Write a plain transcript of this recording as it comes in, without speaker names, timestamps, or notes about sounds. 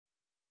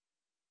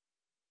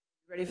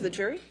Ready for the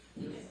jury?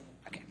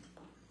 Okay.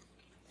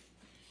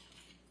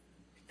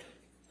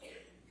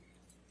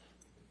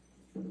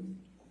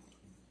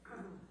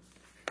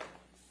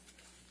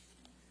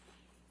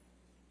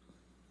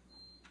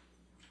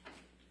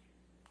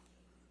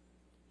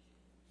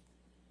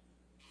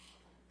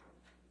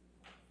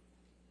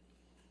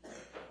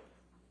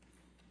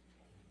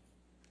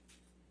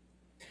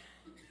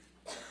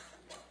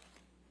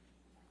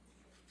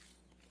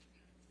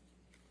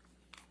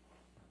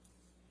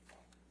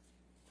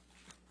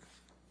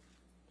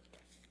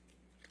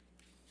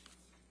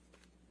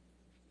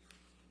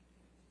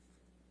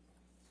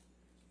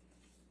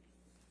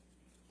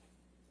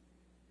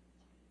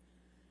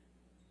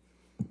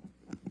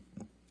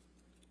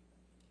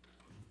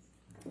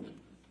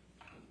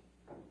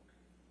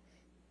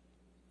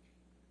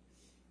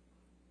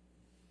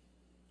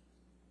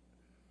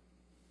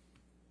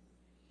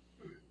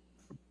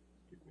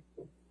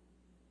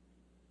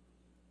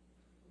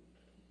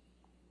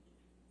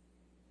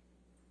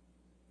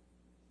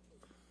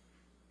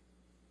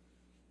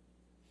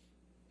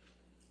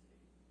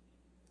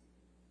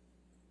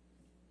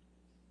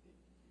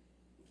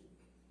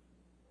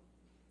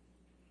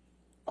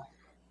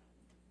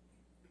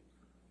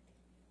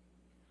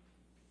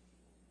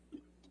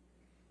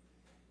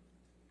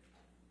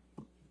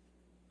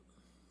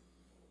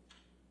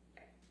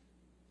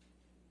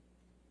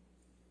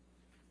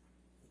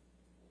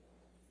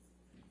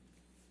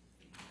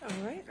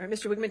 All right,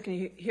 Mr. Whigham, can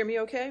you hear me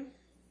okay?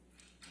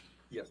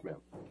 Yes, ma'am.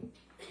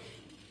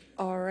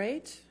 All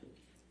right.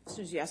 As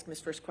soon as you ask him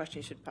his first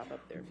question, he should pop up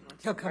there.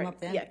 He'll come up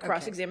then? Yeah,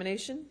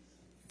 cross-examination.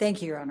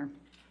 Thank you, Your Honor.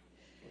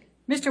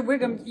 Mr.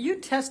 Whigham, you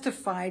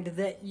testified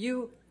that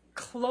you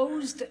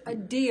closed a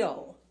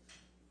deal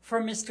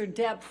for Mr.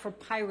 Depp for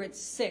Pirate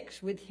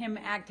 6 with him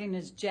acting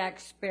as Jack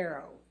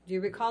Sparrow. Do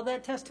you recall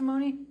that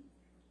testimony?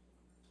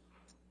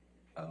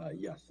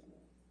 Yes.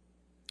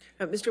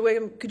 Mr.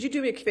 Whigham, could you do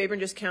me a favor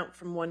and just count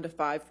from 1 to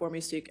 5 for me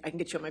so I can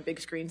get you on my big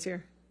screens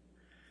here?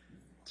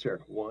 Sure.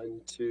 1,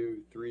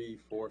 2, 3,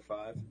 4,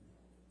 5.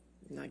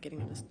 Not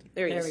getting a list.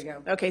 There he is. There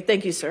we go. Okay,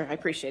 thank you, sir. I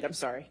appreciate it. I'm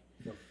sorry.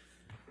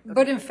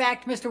 But in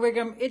fact, Mr.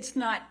 Whigham, it's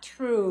not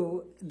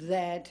true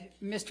that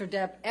Mr.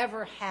 Depp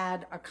ever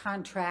had a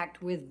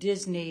contract with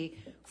Disney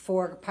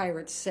for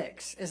Pirate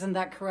 6. Isn't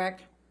that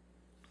correct?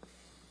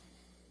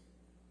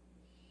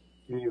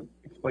 Can you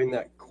explain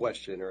that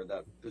question or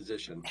that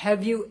position?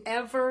 Have you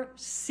ever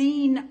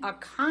seen a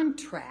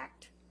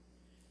contract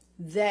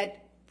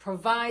that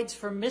provides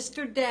for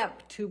Mr.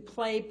 Depp to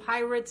play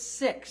Pirate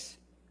 6?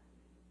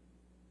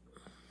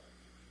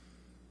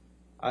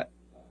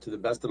 To the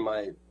best of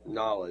my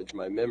knowledge,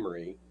 my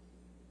memory,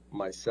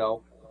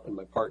 myself and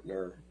my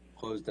partner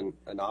closed an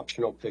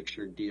optional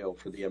picture deal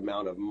for the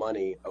amount of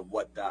money of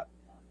what that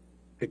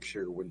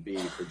picture would be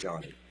for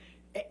Johnny.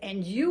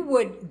 And you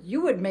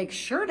would make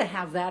sure to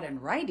have that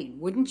in writing,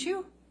 wouldn't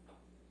you?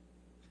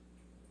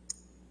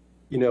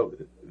 You know,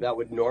 that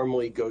would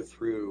normally go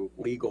through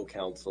legal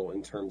counsel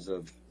in terms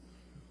of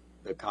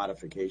the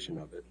codification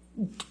of it.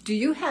 Do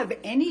you have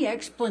any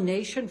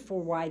explanation for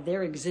why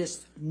there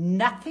exists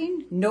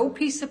nothing, no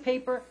piece of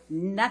paper,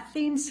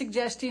 nothing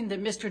suggesting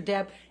that Mr.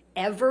 Depp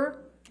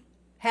ever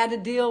had a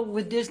deal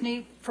with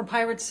Disney for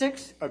Pirate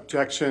 6?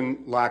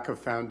 Objection, lack of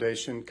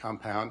foundation,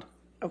 compound.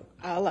 Oh,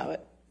 I'll allow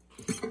it.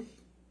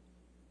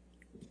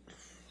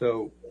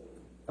 So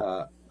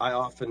I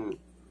often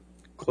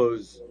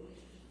close,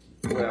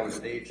 when I was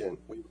an agent,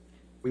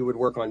 we would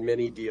work on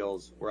many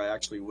deals where I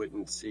actually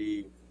wouldn't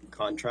see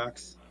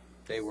contracts.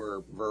 They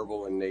were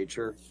verbal in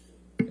nature.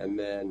 And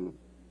then,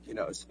 you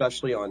know,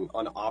 especially on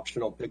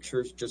optional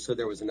pictures, just so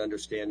there was an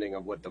understanding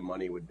of what the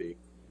money would be.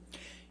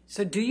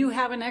 So do you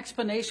have an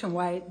explanation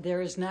why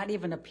there is not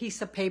even a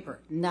piece of paper,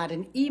 not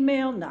an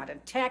email, not a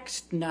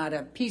text, not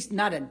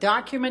a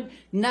document,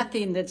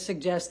 nothing that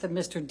suggests that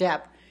Mr.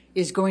 Depp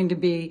is going to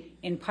be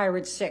in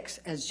Pirate 6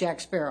 as Jack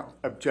Sparrow?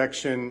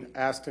 Objection,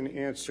 asked and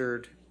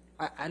answered.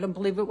 I don't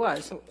believe it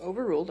was. So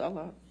overruled. I'll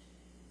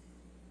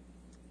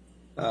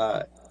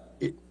allow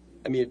it.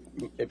 I mean,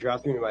 if you're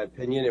asking me my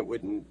opinion, it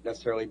wouldn't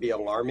necessarily be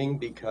alarming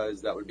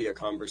because that would be a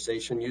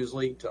conversation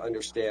usually to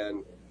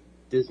understand.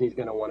 Disney's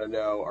going to want to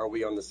know: are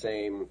we on the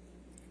same?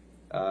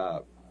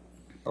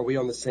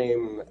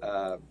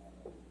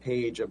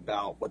 Page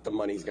about what the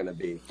money's going to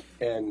be?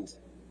 And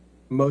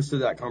most of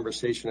that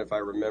conversation, if I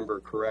remember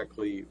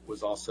correctly,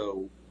 was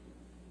also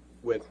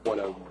with one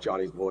of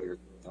Johnny's lawyers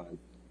at the time.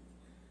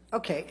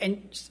 Okay,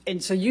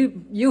 and so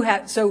you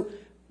had, so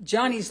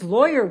Johnny's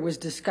lawyer was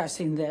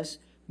discussing this,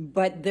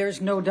 but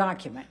there's no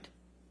document.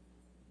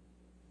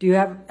 Do you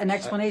have an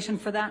explanation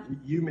for that?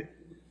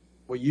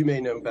 You may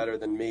know better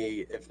than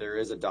me if there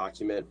is a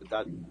document,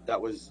 but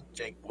that was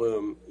Jake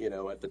Bloom, you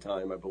know, at the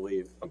time, I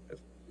believe, if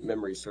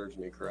memory serves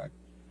me correct.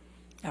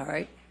 All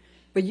right.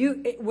 But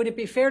would it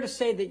be fair to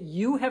say that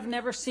you have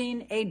never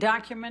seen a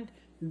document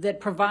that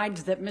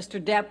provides that Mr.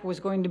 Depp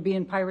was going to be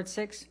in Pirate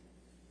 6?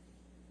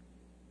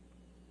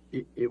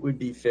 It would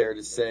be fair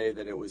to say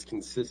that it was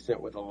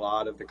consistent with a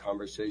lot of the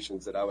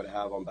conversations that I would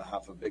have on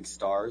behalf of big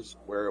stars,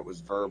 where it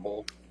was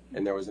verbal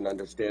and there was an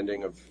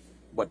understanding of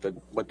what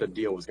the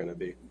deal was going to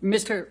be.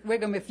 Mr.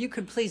 Whigham, if you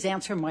could please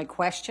answer my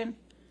question.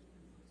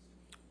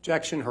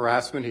 Objection,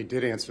 harassment. He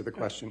did answer the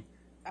question.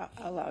 I'll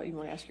allow you.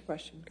 Want to ask your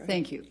question? Go ahead.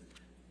 Thank you.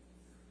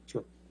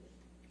 Sure.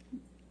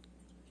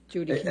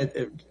 Judy,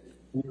 Can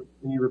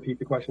you repeat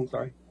the question?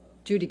 Sorry.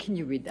 Judy, can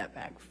you read that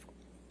back?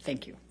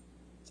 Thank you.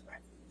 Sorry.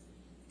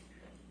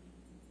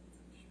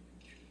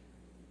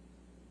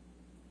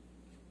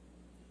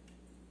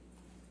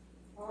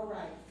 All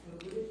right,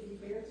 but would it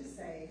be fair to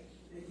say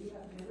that you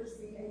have never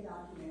seen a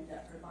document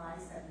that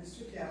provides that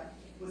Mr. Depp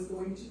was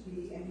going to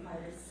be in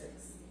Pirate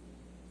 6?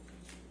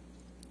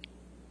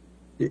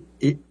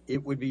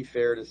 It would be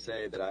fair to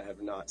say that I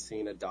have not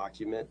seen a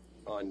document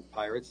on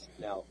pirates.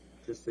 Now,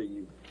 just so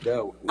you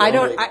know,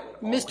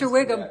 Mr.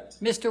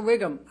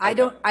 Whigham,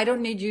 I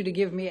don't need you to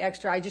give me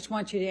extra. I just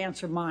want you to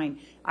answer mine.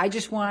 I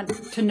just want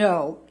to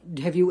know,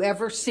 have you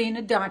ever seen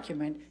a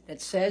document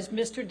that says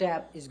Mr.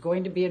 Depp is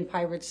going to be in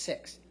Pirate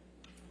 6?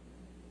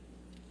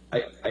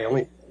 I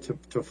only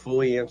to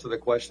fully answer the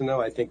question though.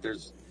 I think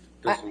there's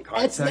some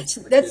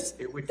context.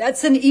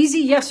 That's an easy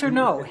yes or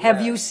no.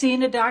 Have you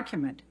seen a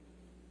document?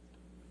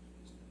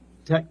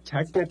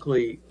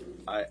 Technically,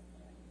 I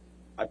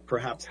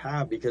perhaps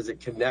have, because it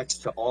connects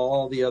to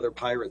all the other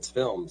Pirates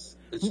films.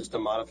 It's just a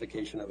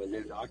modification of a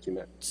new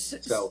document.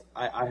 So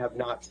I have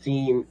not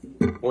seen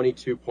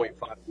 22.5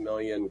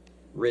 million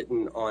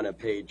written on a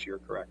page. You're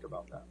correct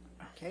about that.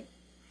 Okay.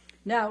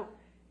 Now,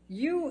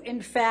 you,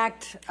 in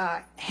fact,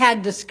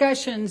 had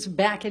discussions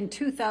back in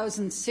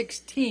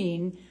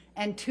 2016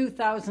 and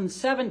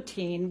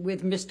 2017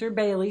 with Mr.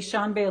 Bailey,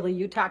 Sean Bailey.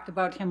 You talked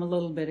about him a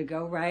little bit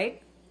ago,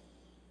 right?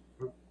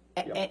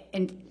 Yep.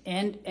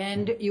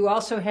 And you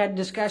also had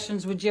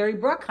discussions with Jerry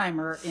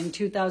Bruckheimer in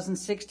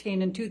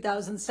 2016 and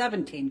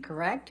 2017,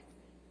 correct?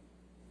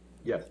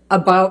 Yes.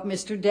 About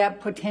Mr. Depp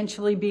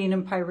potentially being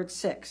in Pirate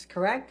 6,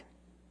 correct?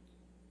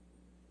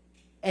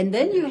 And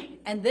then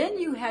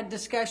you had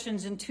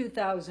discussions in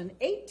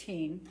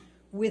 2018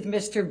 with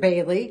Mr.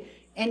 Bailey,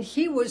 and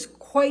he was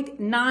quite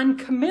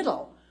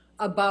non-committal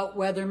about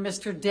whether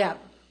Mr. Depp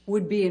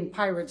would be in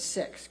Pirate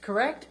 6,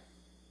 correct?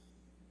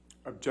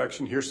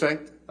 Objection, hearsay.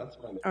 That's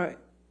fine. All right.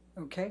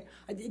 Okay.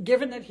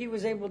 Given that he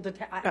was able to...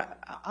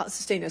 I'll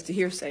sustain as to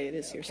hearsay. It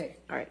is hearsay. Okay.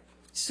 All right.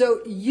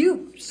 So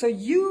you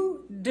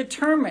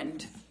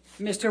determined,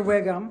 Mr.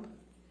 Whigham,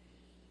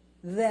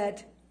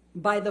 that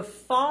by the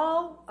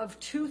fall of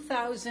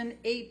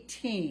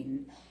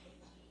 2018,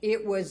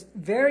 it was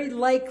very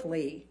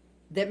likely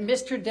that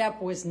Mr.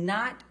 Depp was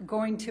not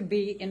going to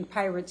be in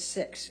Pirate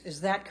 6. Is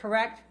that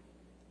correct?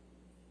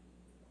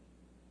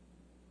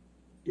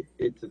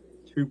 It's a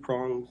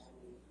two-pronged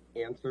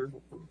answer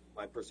from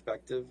my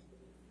perspective,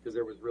 because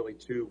there was really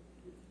two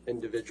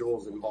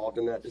individuals involved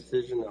in that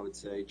decision. I would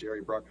say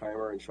Jerry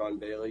Bruckheimer and Sean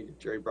Bailey.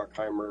 Jerry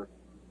Bruckheimer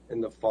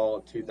in the fall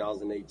of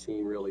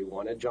 2018 really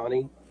wanted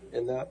Johnny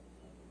in that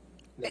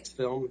next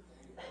film,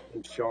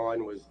 and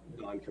Sean was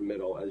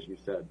non-committal, as you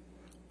said.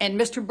 And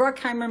Mr.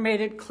 Bruckheimer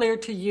made it clear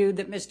to you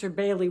that Mr.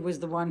 Bailey was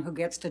the one who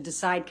gets to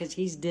decide because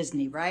he's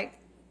Disney, right?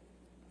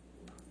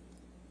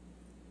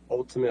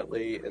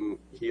 Ultimately, and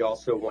he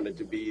also wanted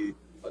to be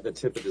the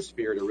tip of the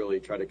spear to really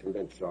try to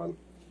convince Sean.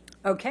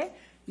 Okay.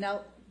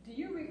 Now, do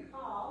you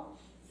recall...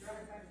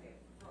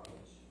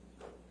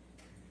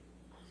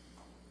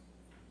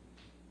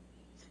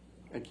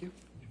 Thank you.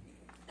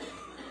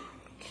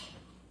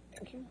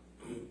 Thank you.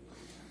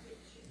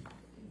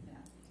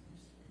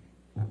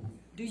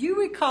 Do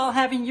you recall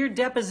having your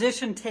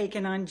deposition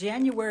taken on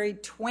January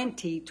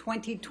 20,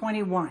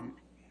 2021?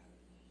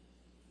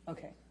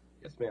 Okay.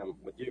 Yes, ma'am,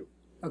 with you.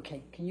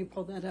 Okay. Can you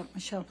pull that up,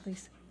 Michelle,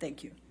 please?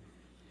 Thank you.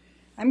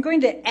 I'm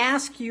going to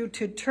ask you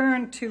to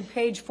turn to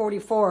page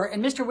 44.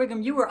 And Mr.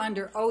 Whigham, you were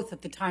under oath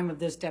at the time of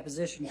this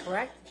deposition,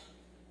 correct?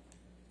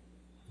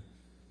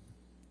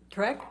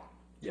 Correct?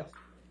 Yes.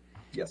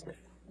 Yes, ma'am.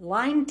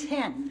 Line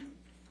 10.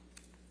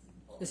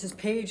 This is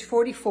page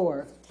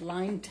 44,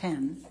 line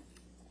 10.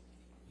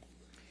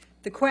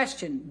 The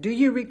question, do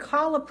you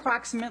recall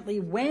approximately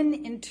when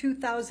in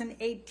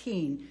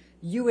 2018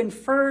 you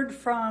inferred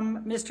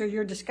from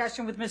your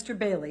discussion with Mr.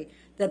 Bailey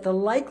that the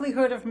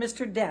likelihood of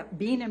Mr. Depp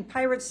being in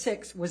Pirate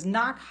 6 was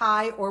not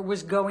high or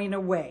was going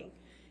away?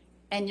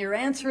 And your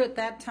answer at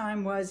that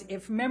time was,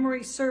 if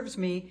memory serves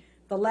me,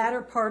 the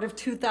latter part of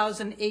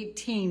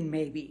 2018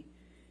 maybe.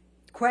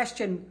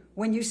 Question,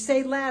 when you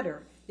say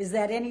latter, is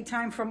that any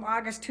time from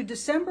August to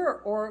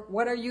December, or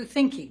what are you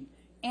thinking?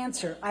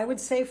 Answer, I would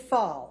say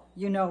fall,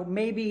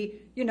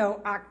 maybe,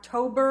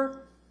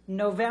 October,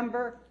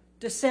 November,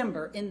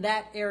 December, in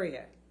that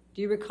area.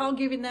 Do you recall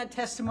giving that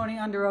testimony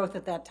under oath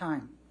at that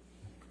time?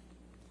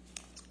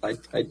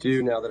 I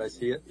do, now that I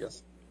see it,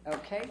 yes.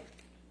 Okay.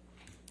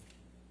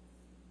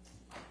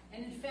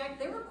 And in fact,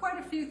 there were quite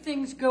a few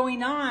things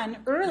going on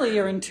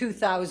earlier in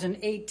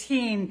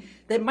 2018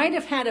 that might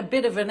have had a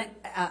bit of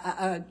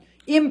an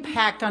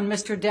impact on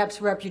Mr.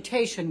 Depp's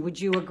reputation. Would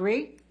you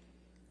agree?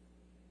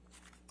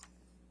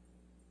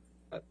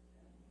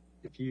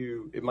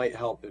 It might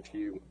help if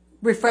you...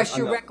 Refresh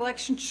your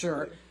recollection?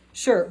 Sure.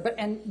 Sure.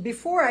 And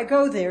before I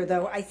go there,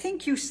 though, I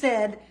think you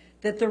said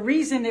that the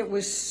reason it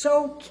was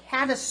so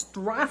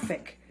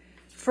catastrophic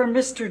for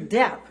Mr.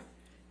 Depp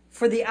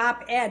for the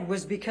op-ed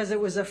was because it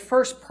was a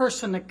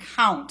first-person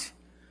account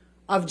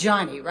of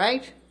Johnny,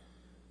 right?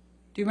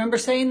 Do you remember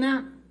saying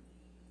that?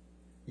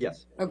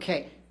 Yes.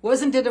 Okay.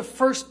 Wasn't it a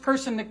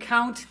first-person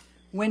account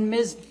when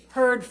Ms.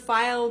 Heard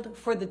filed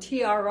for the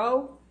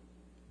TRO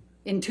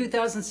in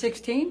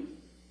 2016?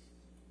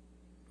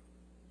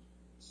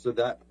 So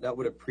that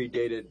would have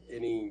predated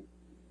any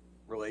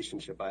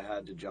relationship I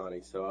had to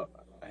Johnny, so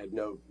I had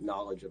no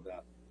knowledge of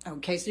that.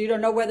 Okay, so you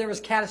don't know whether it was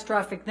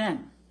catastrophic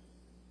then?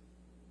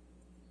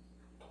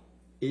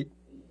 If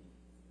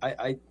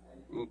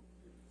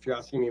you're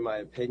asking me my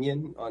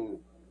opinion on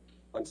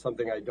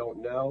something I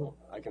don't know,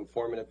 I can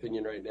form an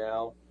opinion right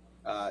now.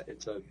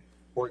 It's a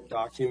court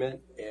document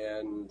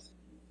and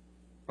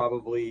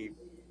probably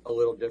a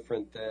little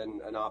different than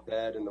an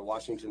op-ed in the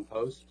Washington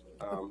Post.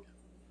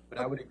 But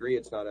I would agree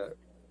it's not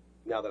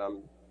now that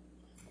I'm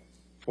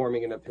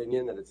forming an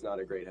opinion, that it's not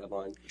a great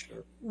headline for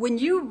sure. When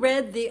you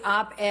read the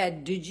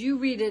op-ed, did you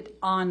read it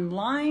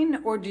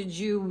online or did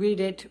you read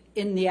it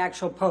in the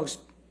actual Post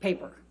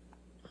paper?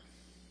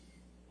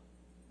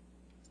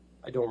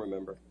 I don't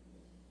remember.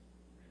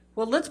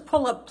 Well, let's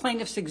pull up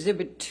Plaintiff's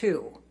Exhibit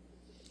 2.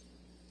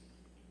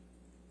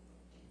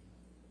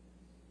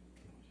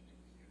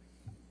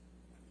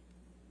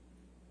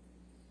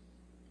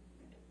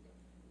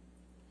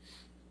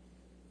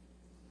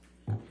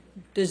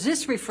 Does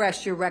this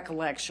refresh your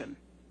recollection?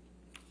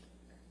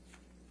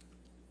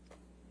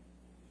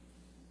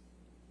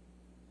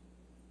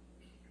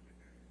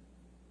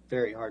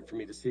 Very hard for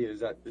me to see.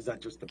 Is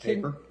that just the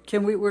paper?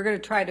 We're going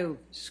to try to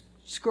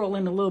scroll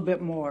in a little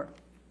bit more.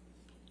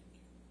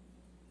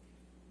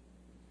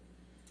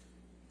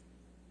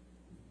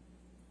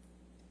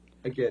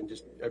 Again,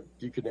 just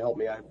you can help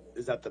me.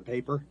 Is that the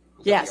paper?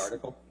 Is Yes. that the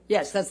article?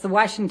 Yes, that's the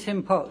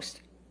Washington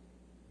Post.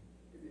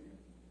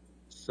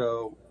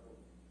 So,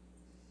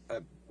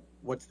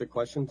 what's the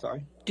question?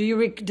 Sorry.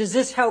 Does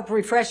this help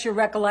refresh your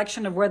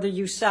recollection of whether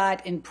you saw it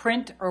in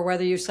print or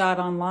whether you saw it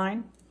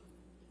online?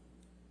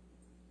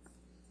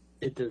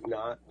 It does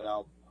not, but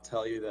I'll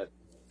tell you that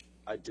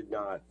I did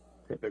not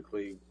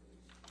typically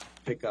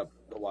pick up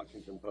the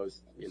Washington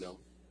Post,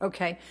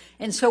 Okay.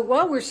 And so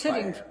while we're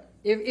sitting,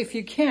 if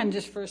you can,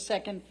 just for a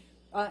second,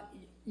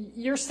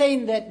 you're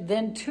saying that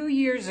then 2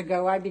 years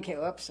ago I became,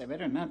 oops, I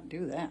better not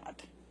do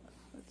that.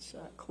 Let's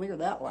clear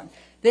that one.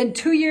 Then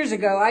 2 years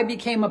ago I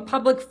became a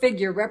public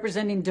figure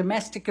representing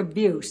domestic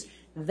abuse.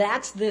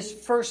 That's this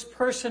first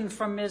person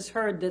from Ms.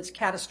 Heard that's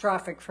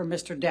catastrophic for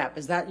Mr. Depp.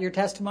 Is that your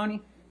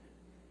testimony?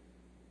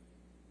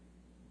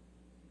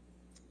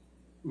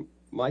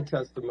 My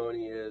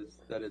testimony is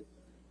that it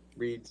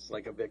reads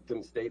like a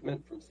victim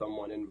statement from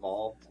someone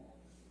involved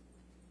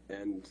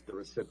and the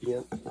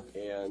recipient,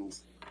 and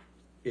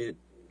it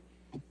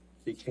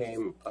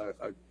became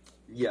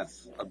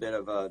a bit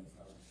of a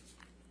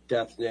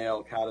death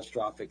nail,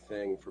 catastrophic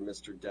thing for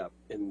Mr. Depp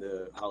in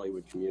the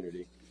Hollywood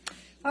community.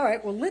 All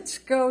right, well, let's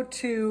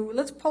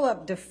pull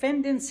up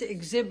Defendant's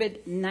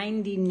Exhibit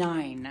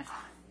 99.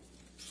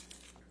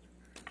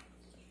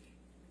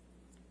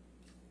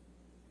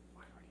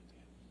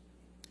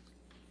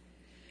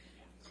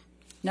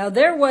 Now,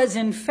 there was,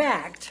 in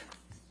fact,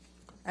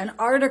 an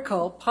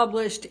article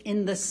published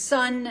in the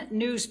Sun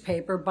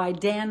newspaper by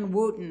Dan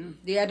Wooten,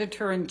 the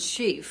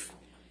editor-in-chief,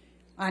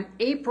 on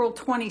April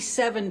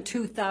 27,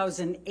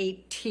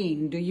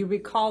 2018. Do you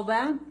recall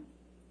that?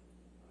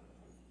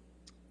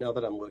 Now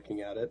that I'm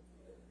looking at it.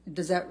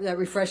 Does that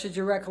refreshes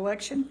your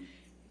recollection?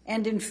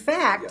 And in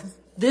fact, Yes.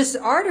 This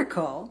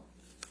article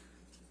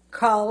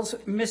calls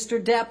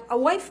Mr. Depp a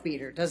wife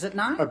beater, does it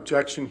not?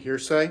 Objection,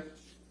 hearsay.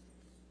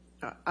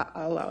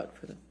 I'll allow it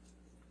for them.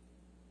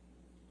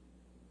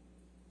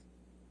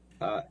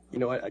 You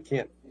know what? I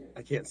can't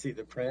see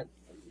the print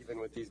even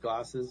with these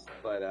glasses,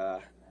 but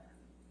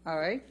All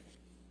right.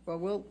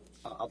 Well,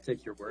 I'll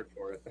take your word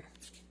for it.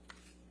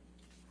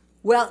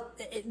 Well,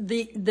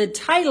 the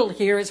title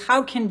here is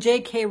How Can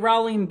J.K.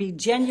 Rowling Be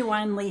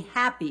Genuinely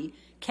Happy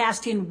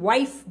Casting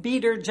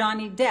Wife-Beater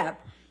Johnny Depp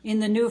in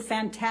the new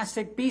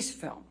Fantastic Beasts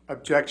film?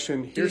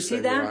 Objection, Do you see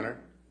hearsay, that? Your Honor.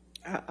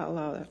 I'll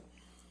allow that.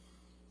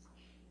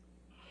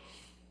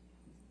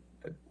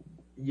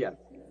 Yeah.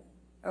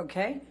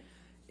 Okay.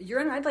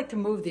 Your Honor, I'd like to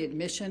move the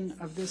admission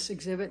of this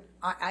exhibit.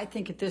 I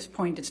think at this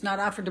point it's not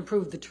offered to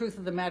prove the truth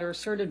of the matter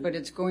asserted, but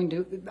it's going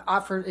to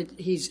offer,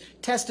 he's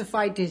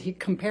testified to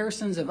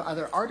comparisons of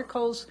other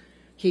articles.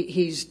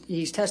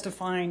 He's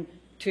testifying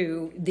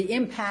to the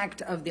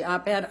impact of the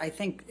op-ed. I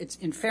think it's,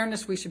 in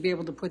fairness, we should be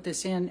able to put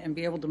this in and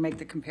be able to make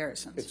the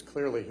comparisons. It's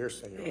clearly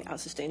hearsay, Your Honor. I'll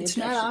sustain the It's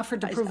objection. not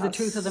offered to prove the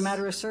truth of the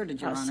matter asserted,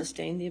 Your I'll Honor.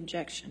 sustain the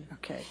objection.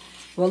 Okay.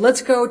 Well,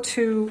 let's go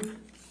to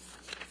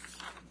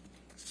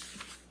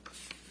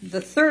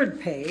the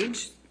third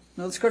page.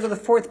 No, let's go to the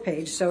fourth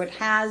page. So it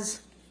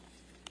has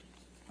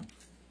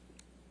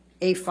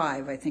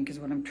A5, I think is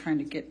what I'm trying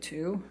to get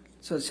to.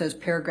 So it says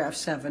paragraph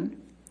 7.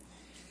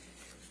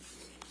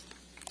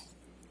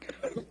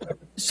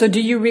 So do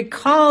you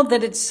recall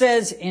that it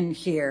says in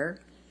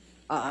here,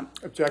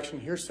 Objection,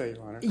 hearsay,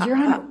 Your Honor. Your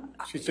Honor,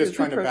 She's just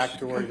trying to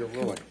backdoor your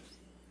ruling.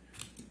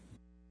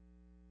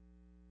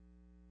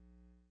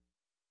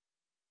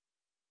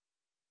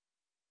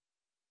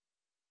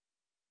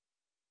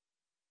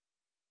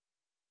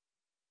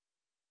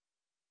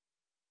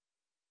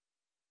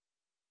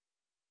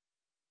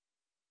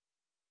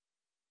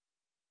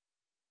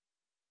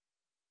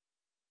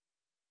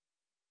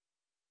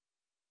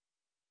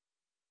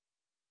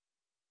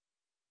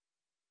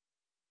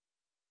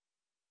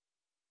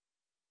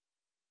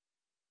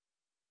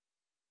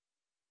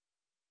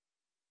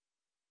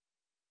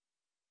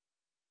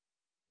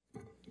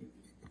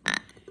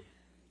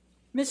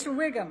 Mr.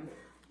 Whigham,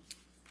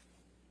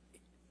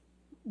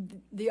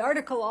 the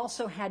article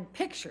also had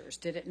pictures,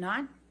 did it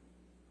not?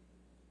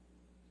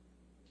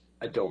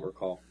 I don't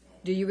recall.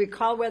 Do you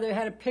recall whether it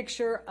had a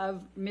picture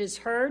of Ms.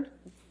 Heard?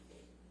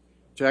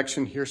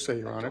 Objection, hearsay,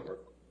 Your Honor.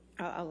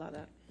 I'll allow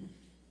that.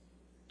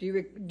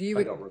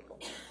 I don't recall.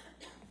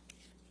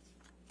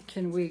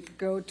 Can we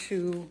go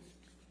to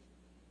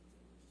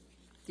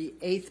the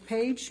 8th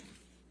page?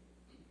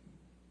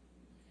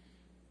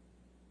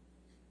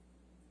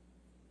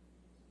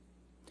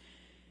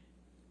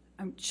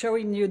 I'm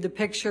showing you the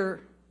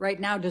picture right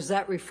now. Does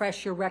that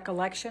refresh your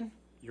recollection?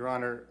 Your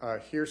Honor,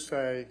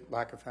 hearsay,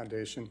 lack of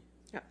foundation.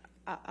 Yeah,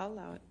 I'll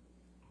allow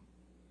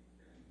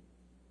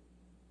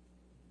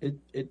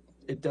it.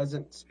 It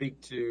doesn't speak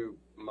to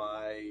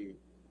my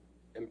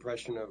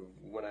impression of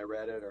when I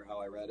read it or how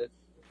I read it,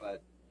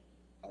 but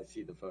I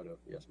see the photo.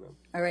 Yes, ma'am.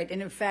 All right,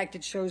 and in fact,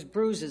 it shows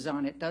bruises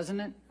on it, doesn't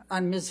it?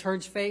 On Ms.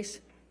 Heard's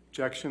face?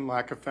 Objection,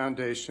 lack of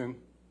foundation.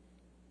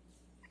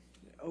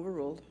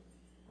 Overruled.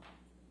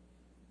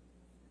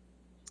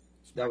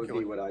 That would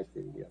be what I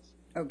see, yes.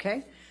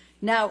 Okay.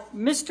 Now,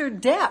 Mr.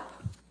 Depp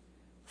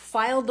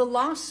filed a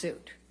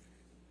lawsuit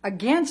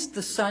against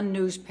the Sun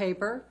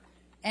newspaper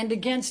and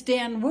against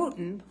Dan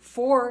Wooten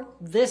for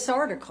this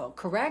article,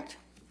 correct?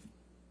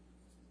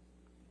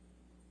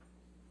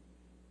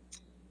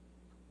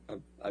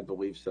 I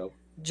believe so.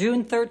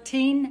 June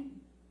 13,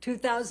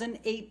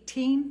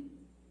 2018.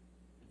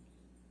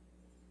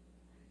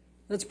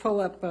 Let's pull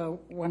up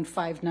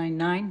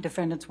 1599,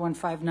 defendants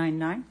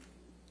 1599.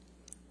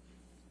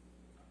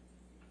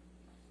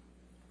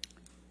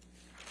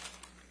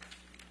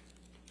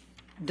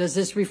 Does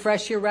this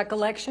refresh your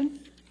recollection?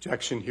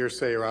 Objection,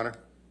 hearsay, Your Honor.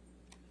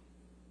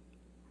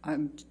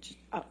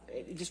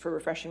 Just for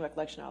refreshing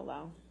recollection,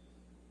 I'll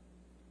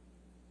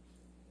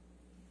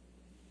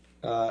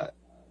allow.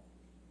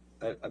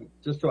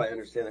 Just so I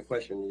understand the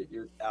question,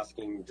 you're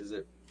asking, does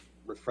it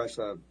refresh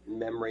a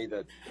memory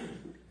that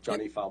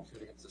Johnny filed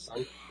against the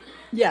Sun?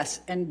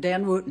 Yes, and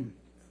Dan Wooten.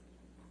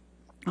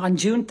 On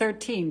June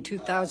 13,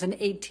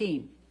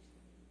 2018.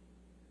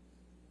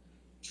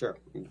 Sure.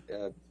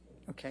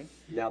 Okay.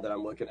 Now that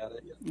I'm looking at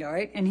it, yeah. All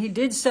right. And he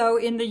did so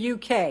in the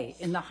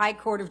UK, in the High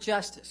Court of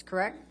Justice,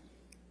 correct?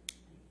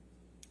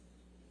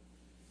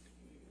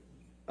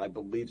 I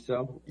believe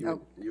so.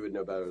 You would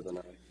know better than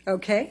I.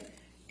 Okay.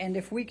 And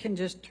if we can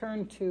just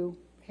turn to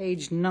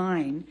page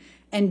 9.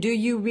 And do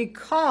you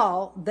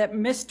recall that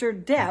Mr.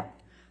 Depp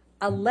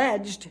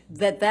alleged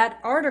that that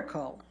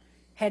article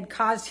had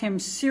caused him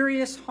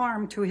serious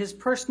harm to his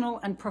personal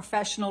and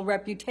professional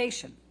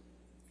reputation?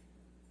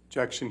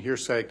 Objection,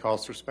 hearsay,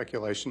 calls for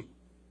speculation.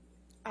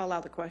 I'll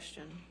allow the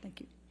question. Thank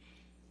you.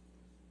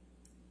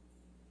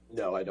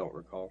 No, I don't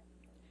recall.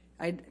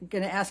 I'm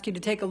going to ask you to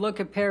take a look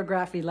at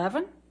paragraph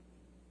 11.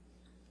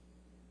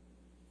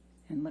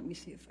 And let me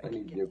see if I can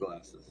need get new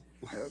glasses.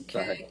 Okay.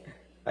 Sorry.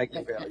 I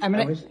can barely. I'm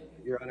gonna- I wish,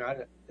 Your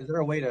Honor, is there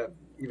a way to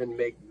even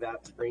make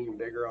that screen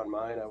bigger on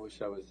mine? I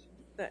wish I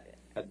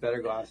had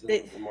better glasses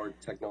and more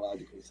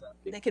technologically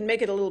savvy. They can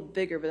make it a little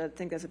bigger, but I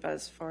think that's about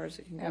as far as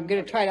it can go. I'm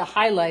going to try to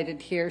highlight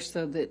it here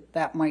so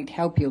that might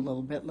help you a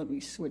little bit. Let me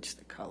switch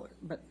the color.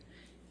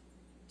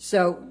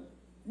 So,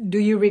 do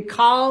you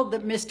recall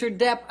that Mr.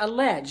 Depp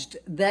alleged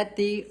that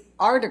the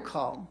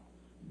article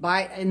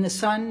in the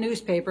Sun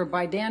newspaper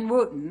by Dan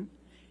Wooten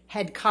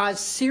had caused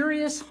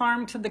serious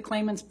harm to the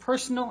claimant's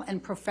personal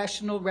and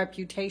professional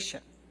reputation?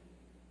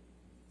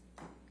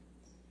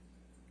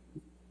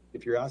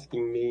 If you're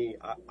asking me,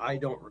 I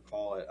don't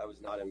recall it. I was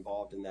not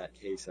involved in that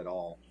case at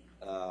all.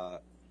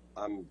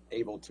 I'm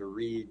able to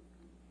read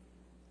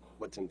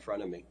what's in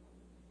front of me.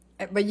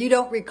 But you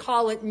don't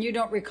recall it, and you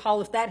don't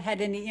recall if that had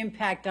any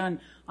impact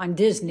on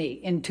Disney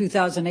in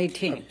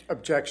 2018.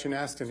 Objection,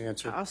 asked and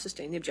answered. I'll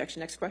sustain the objection.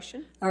 Next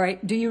question. All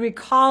right. Do you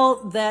recall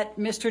that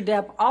Mr.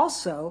 Depp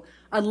also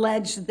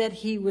alleged that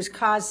he was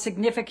caused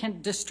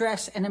significant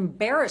distress and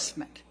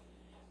embarrassment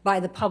by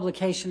the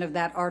publication of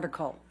that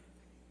article?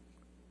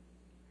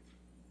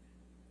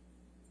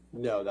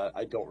 No,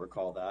 I don't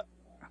recall that.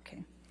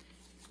 Okay.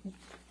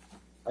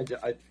 I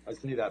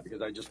say that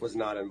because I just was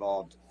not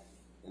involved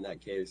in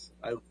that case.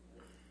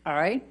 All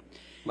right.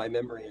 My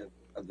memory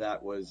of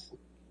that was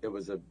it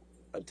was a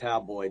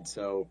tabloid,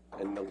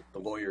 and the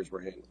lawyers were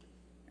handling.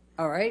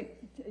 All right.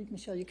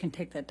 Michelle, you can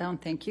take that down.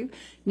 Thank you.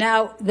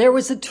 Now, there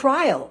was a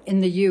trial in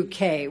the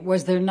UK,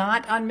 was there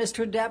not, on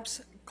Mr.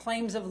 Depp's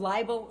claims of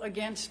libel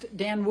against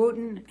Dan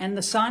Wooten and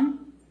the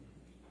Sun?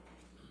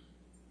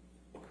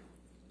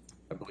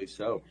 I believe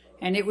so.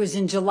 And it was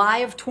in July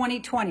of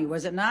 2020,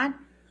 was it not?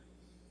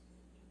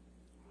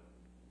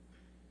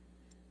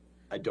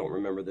 I don't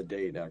remember the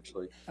date,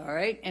 actually. All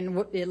right,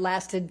 and it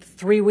lasted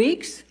 3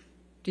 weeks?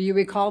 Do you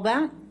recall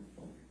that?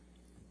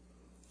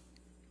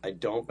 I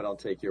don't, but I'll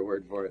take your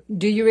word for it.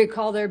 Do you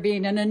recall there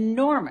being an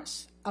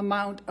enormous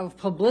amount of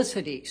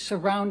publicity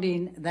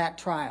surrounding that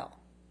trial?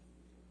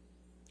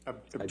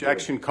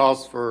 Objection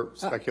calls for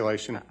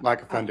speculation,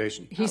 lack of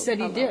foundation. He said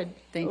he did.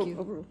 Thank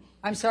you.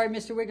 I'm sorry,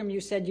 Mr. Whigham, you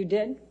said you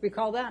did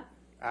recall that?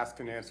 Asked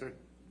and answered.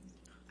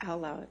 I'll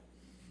allow it.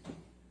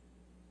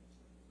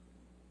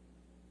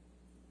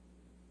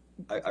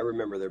 I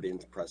remember there being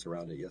press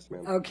around it, yes,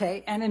 ma'am.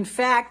 Okay, and in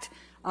fact,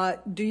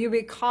 do you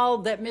recall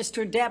that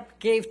Mr. Depp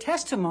gave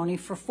testimony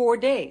for 4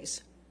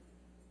 days?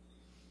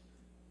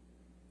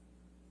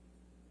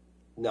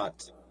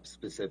 Not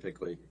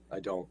specifically, I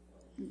don't.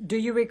 Do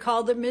you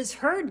recall that Ms.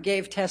 Heard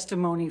gave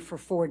testimony for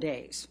 4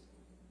 days?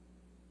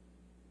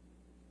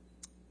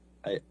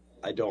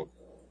 I don't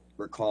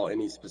recall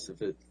any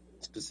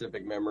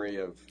specific memory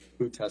of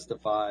who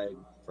testified,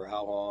 for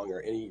how long,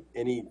 or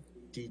any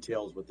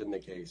details within the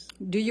case.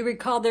 Do you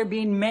recall there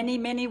being many,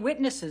 many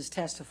witnesses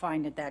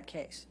testifying at that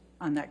case,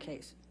 on that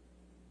case?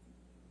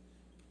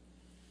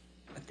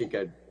 I think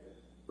I'd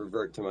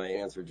revert to my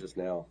answer just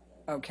now.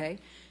 Okay.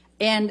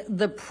 And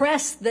the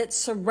press that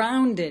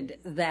surrounded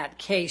that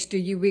case, do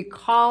you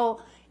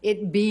recall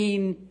it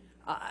being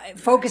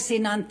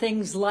focusing on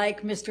things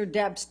like Mr.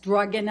 Depp's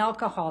drug and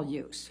alcohol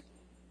use?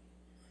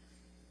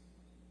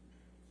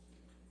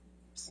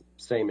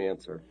 Same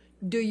answer.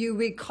 Do you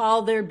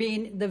recall there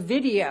being the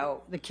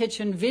video, the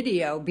kitchen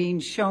video, being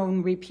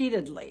shown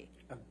repeatedly?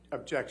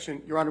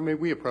 Objection. Your Honor, may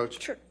we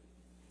approach? Sure.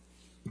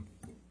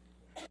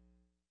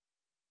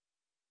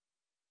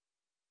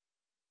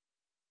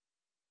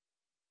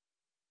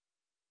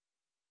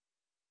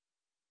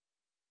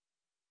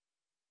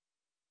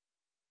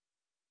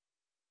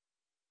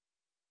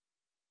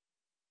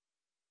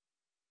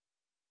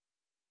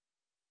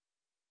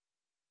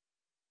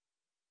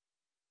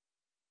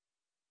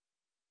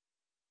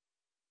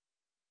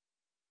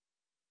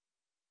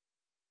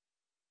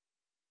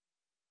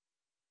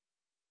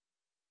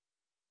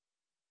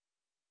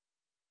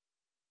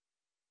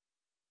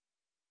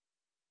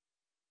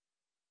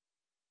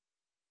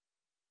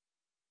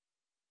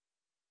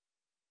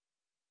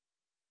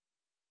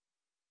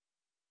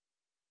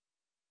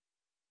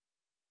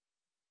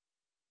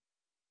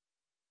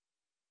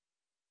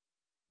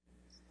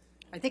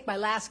 I think my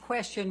last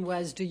question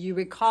was, do you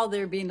recall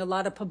there being a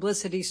lot of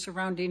publicity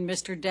surrounding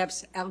Mr.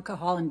 Depp's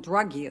alcohol and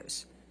drug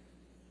use?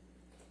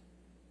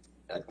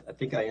 I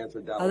think I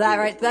answered that. Oh,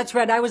 that's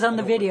right. I was on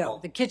the video, recall.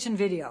 the kitchen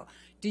video.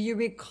 Do you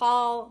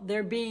recall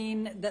there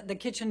being the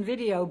kitchen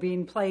video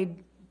being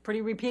played pretty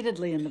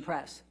repeatedly in the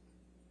press?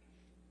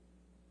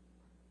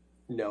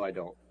 No, I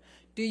don't.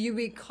 Do you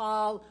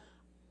recall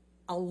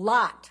a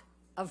lot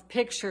of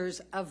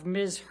pictures of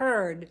Ms.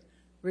 Heard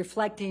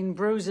reflecting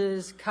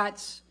bruises,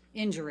 cuts,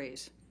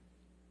 injuries?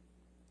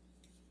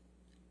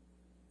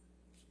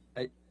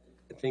 I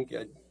think,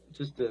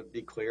 just to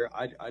be clear,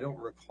 I don't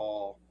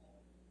recall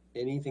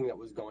anything that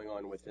was going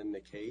on within the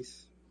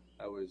case.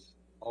 I was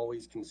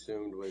always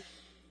consumed with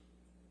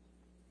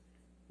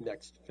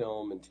next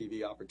film and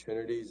TV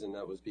opportunities, and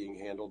that was being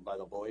handled by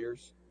the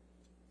lawyers.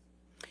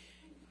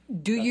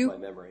 That's my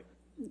memory.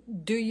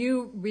 Do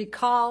you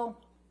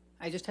recall,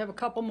 I just have a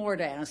couple more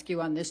to ask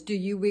you on this, do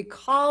you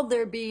recall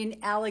there being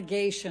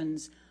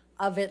allegations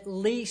of at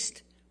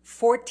least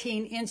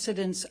 14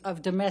 incidents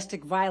of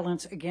domestic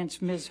violence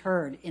against Ms.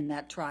 Heard in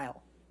that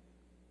trial?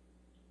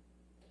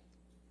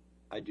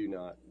 I do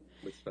not,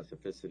 with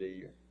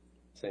specificity.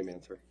 Same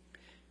answer.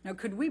 Now,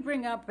 could we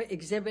bring up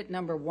exhibit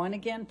number 1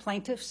 again,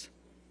 plaintiffs?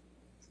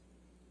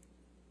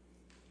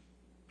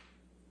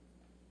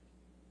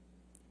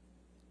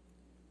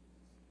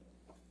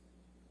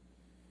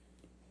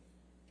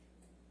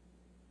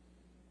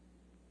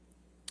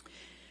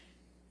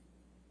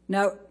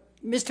 Now,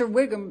 Mr.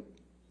 Whigham,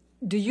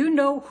 do you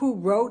know who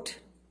wrote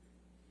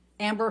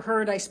Amber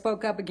Heard, I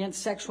spoke up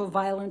against sexual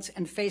violence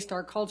and faced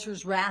our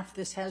culture's wrath,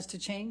 this has to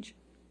change?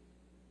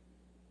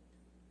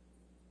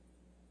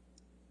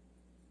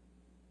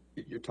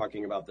 You're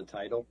talking about the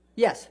title?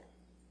 Yes.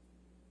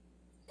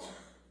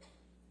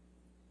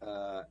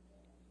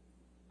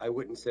 I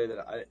wouldn't say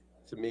that.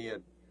 To me,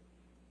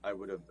 I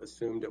would have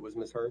assumed it was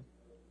Ms. Heard.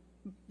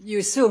 You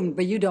assumed,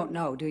 but you don't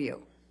know, do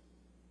you?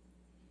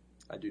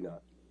 I do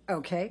not.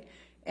 Okay.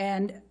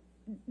 And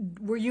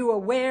were you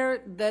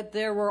aware that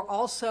there were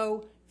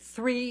also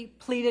 3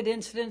 pleaded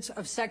incidents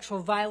of sexual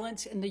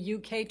violence in the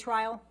UK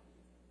trial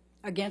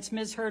against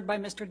Ms. Heard by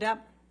Mr. Depp?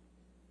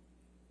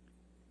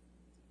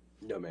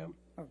 No, ma'am.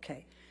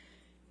 Okay.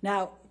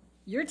 Now,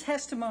 your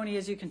testimony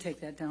is, you can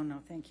take that down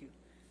now, thank you.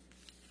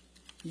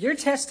 Your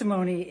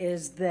testimony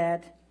is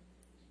that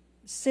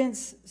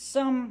since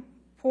some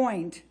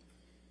point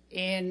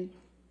in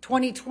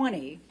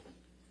 2020,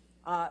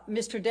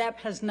 Mr. Depp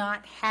has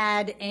not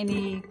had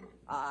any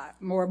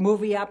more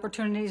movie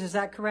opportunities. Is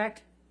that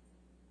correct?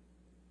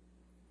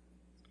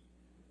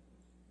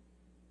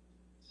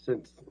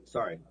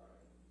 Sorry,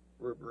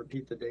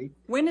 repeat the date.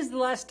 When is the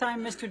last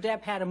time Mr.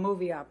 Depp had a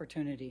movie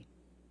opportunity?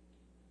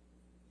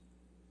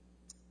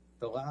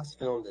 The last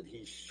film that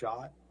he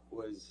shot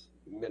was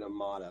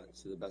Minamata,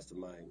 to the best of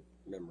my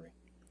memory.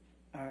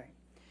 All right.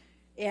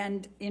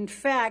 And in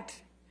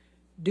fact,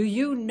 do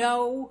you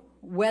know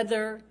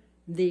whether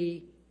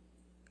the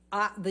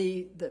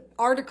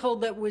article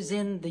that was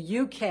in the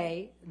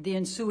UK, the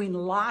ensuing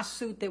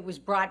lawsuit that was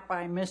brought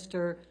by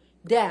Mr.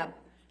 Depp,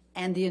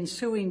 and the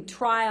ensuing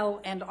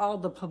trial and all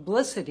the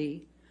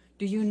publicity,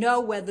 do you know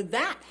whether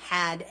that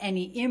had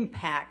any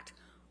impact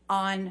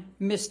on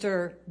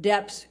Mr.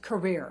 Depp's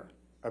career?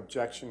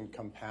 Objection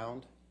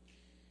compound.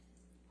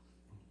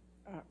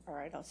 All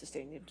right, I'll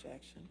sustain the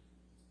objection.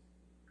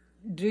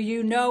 Do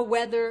you know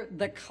whether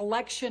the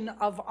collection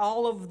of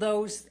all of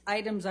those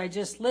items I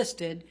just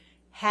listed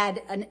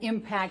had an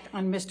impact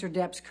on Mr.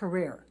 Depp's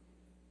career?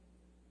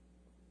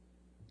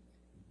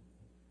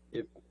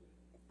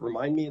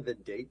 Remind me of the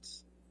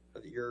dates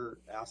that you're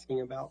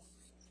asking about.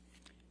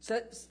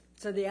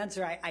 So the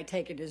answer, I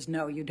take it, is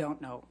no, you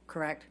don't know,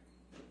 correct?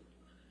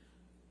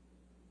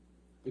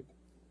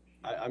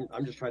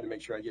 I'm just trying to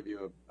make sure I give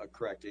you a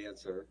correct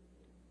answer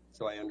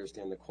so I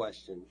understand the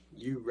question.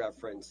 You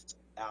referenced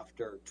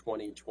after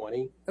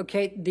 2020.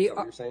 Okay, Is that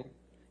what you're saying?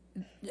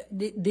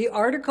 the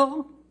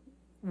article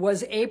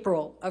was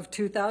April of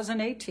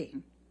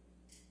 2018.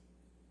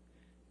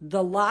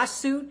 The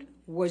lawsuit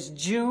was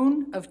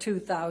June of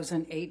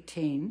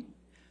 2018.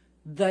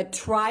 The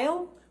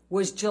trial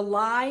was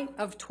July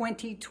of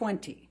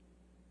 2020.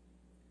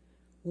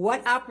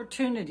 What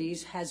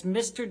opportunities has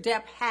Mr.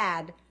 Depp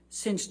had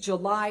since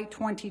July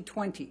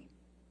 2020?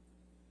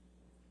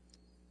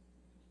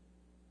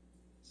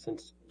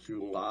 Since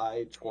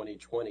July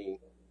 2020,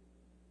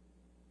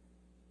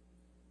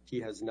 he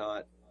has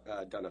not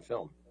done a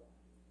film.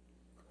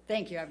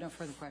 Thank you. I have no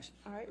further questions.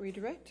 All right,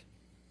 redirect.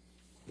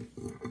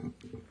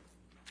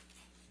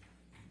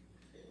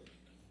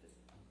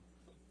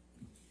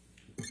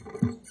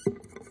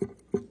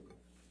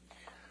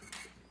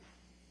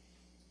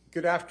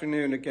 Good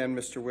afternoon again,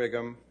 Mr.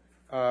 Whigham.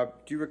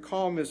 Do you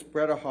recall Ms.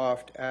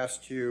 Bredehoft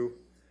asked you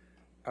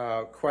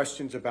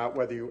questions about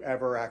whether you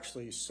ever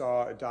actually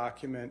saw a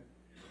document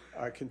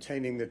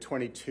containing the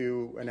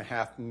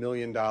 $22.5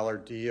 million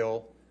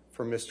deal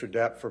for Mr.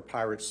 Depp for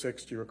Pirate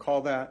 6? Do you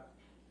recall that?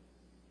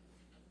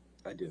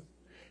 I do.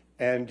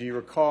 And do you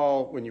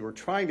recall when you were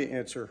trying to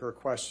answer her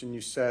question,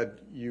 you said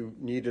you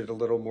needed a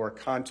little more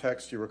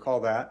context? Do you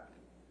recall that?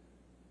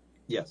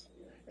 Yes.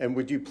 And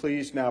would you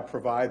please now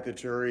provide the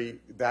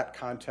jury that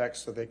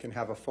context so they can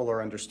have a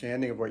fuller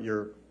understanding of what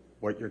your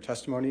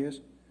testimony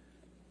is?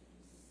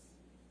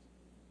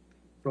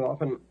 So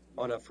often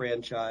on a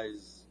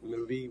franchise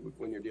movie,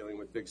 when you're dealing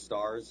with big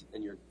stars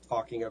and you're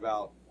talking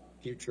about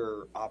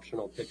future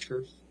optional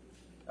pictures,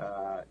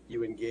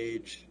 you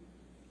engage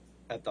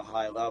at the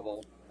high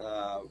level,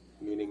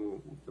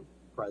 meaning the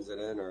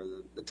president or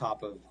the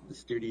top of the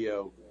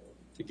studio,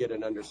 to get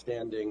an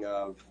understanding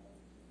of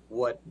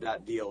what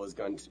that deal is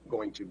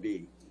going to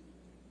be.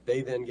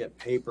 They then get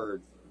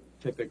papered,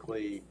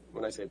 typically,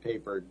 when I say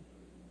papered,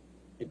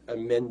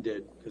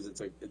 amended, because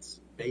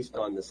it's based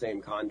on the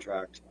same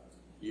contract,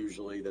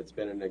 usually, that's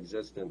been in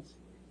existence.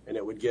 And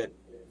it would get,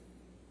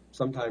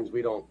 sometimes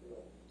we don't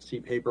see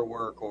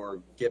paperwork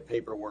or get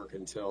paperwork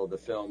until the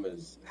film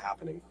is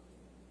happening.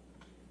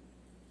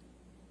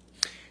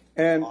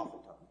 And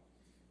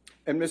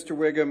Mr.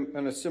 Whigham,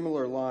 on a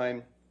similar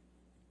line,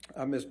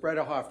 Ms.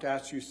 Bredehoft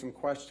asked you some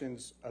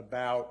questions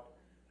about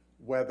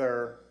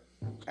whether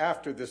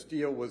after this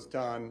deal was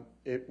done,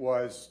 it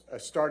was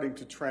starting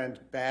to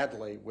trend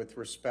badly with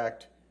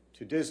respect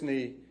to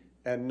Disney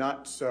and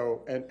not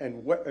so,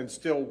 and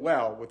still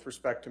well with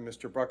respect to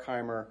Mr.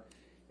 Bruckheimer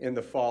in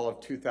the fall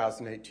of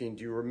 2018.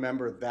 Do you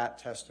remember that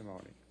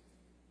testimony?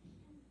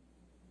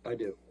 I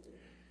do.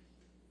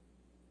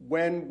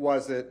 When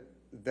was it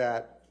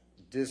that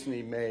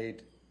Disney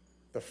made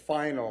the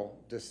final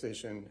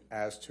decision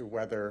as to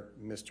whether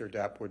Mr.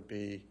 Depp would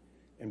be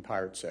in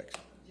Pirate 6?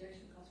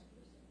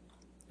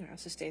 I'll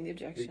sustain the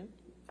objection.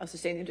 I'll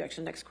sustain the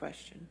objection. Next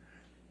question.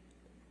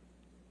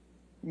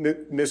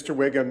 Mr.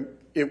 Whigham,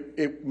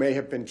 it may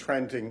have been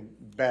trending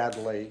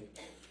badly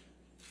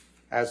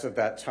as of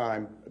that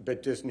time,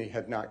 but Disney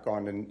had not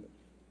gone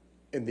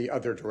in the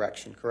other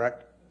direction,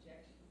 correct?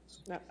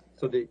 No.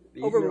 So the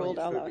Overruled,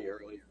 email you I'll showed me allow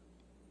earlier.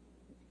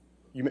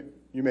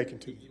 You may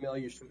continue. The email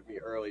you showed me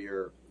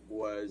earlier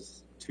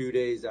was 2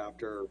 days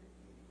after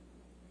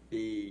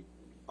the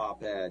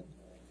op-ed,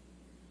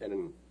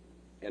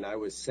 and I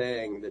was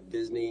saying that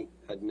Disney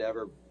had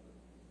never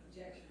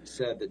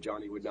said that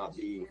Johnny would not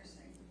be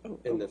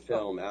in the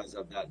film as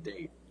of that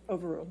date.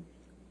 Overruled.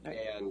 Right.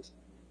 And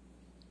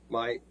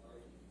my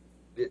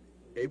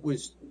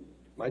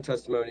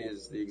testimony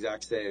is the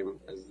exact same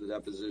as the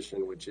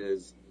deposition, which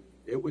is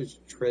it was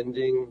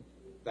trending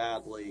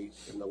badly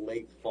in the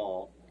late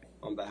fall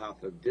on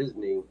behalf of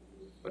Disney,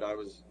 but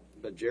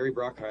Jerry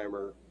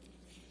Bruckheimer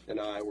and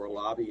I were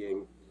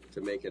lobbying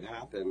to make it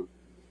happen.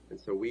 And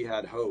so we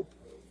had hope.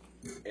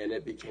 And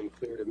it became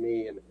clear to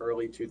me in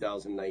early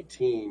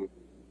 2019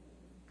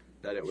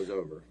 that it was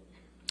over.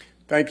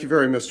 Thank you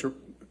very much,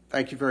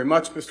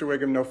 Mr.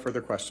 Whigham. No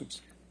further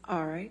questions.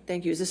 All right,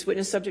 thank you. Is this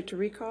witness subject to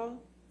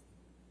recall?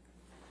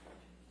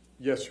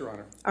 Yes, Your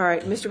Honor. All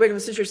right, Mr. Whigham,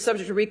 since you're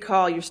subject to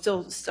recall, you're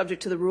still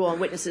subject to the rule on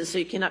witnesses, so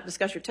you cannot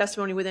discuss your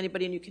testimony with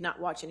anybody and you cannot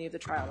watch any of the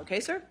trial.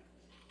 Okay, sir?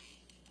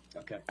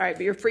 Okay. All right,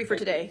 but you're free for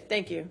today.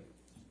 Thank you.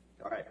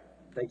 All right.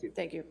 Thank you.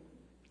 Thank you.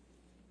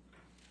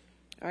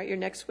 All right, your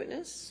next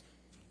witness.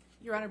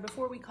 Your Honor,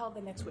 before we call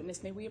the next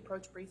witness, may we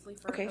approach briefly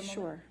for a Okay, moment?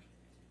 sure.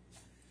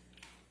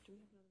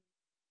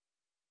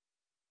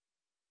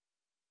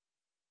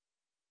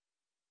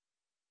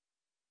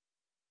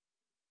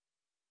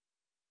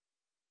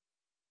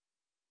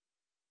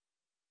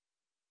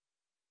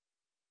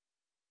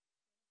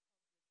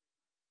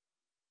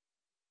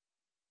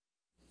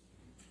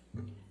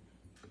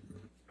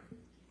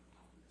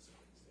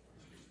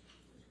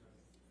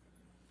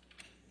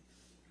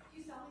 Do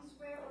you solemnly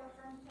swear or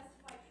affirm to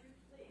testify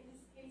truthfully in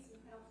this case in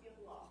penalty of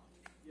law?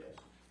 Yes.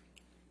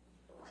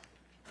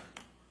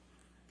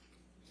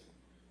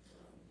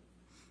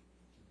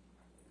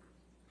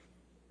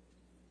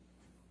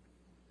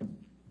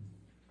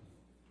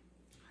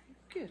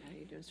 Good. How are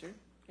you doing, sir?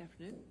 Good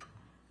afternoon.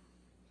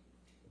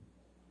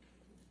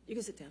 You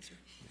can sit down, sir.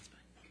 That's fine.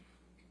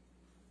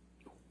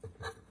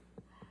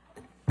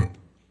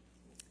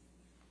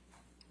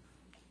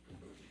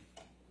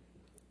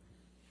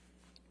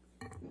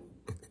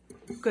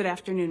 Good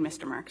afternoon,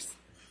 Mr. Marks.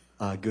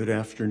 Good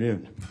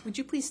afternoon. Would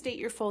you please state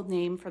your full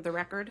name for the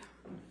record?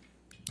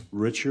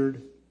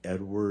 Richard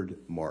Edward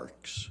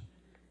Marks.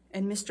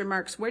 And Mr.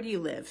 Marks, where do you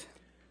live?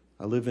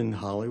 I live in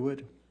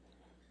Hollywood.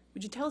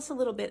 Would you tell us a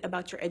little bit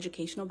about your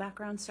educational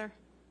background, sir?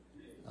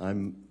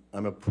 I'm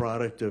a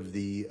product of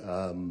the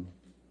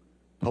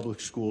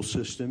public school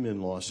system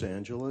in Los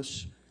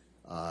Angeles,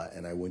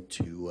 and I went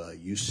to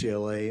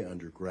UCLA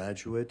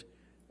undergraduate,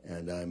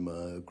 and I'm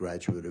a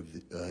graduate of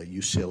the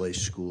UCLA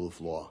School of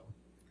Law.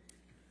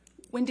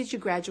 When did you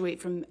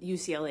graduate from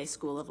UCLA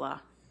School of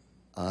Law?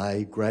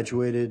 I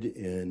graduated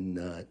in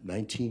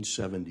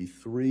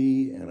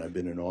 1973, and I've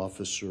been an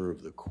officer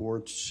of the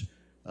courts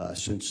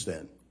since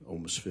then,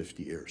 almost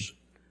 50 years.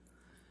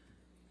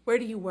 Where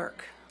do you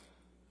work?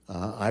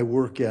 I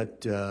work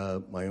at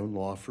my own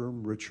law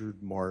firm,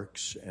 Richard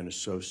Marks and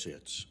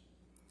Associates.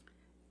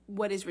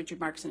 What is Richard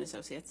Marks and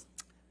Associates?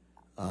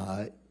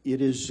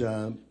 It is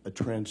a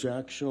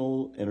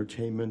transactional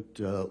entertainment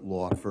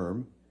law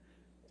firm,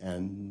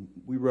 and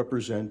we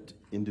represent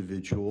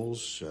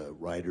individuals,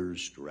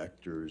 writers,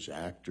 directors,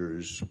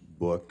 actors,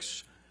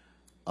 books,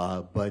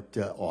 but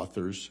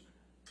authors.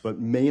 But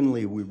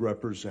mainly we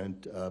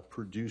represent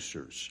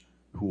producers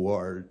who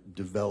are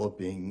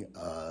developing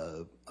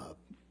a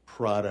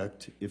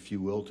product, if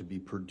you will, to be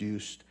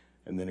produced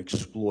and then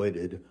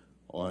exploited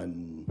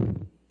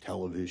on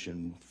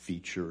television,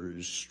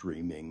 features,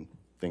 streaming,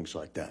 things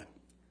like that.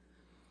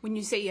 When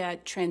you say a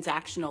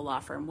transactional law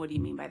firm, what do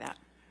you mean by that?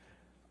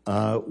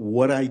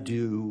 What I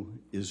do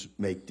is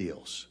make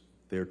deals.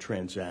 They're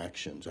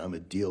transactions. I'm a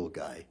deal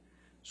guy.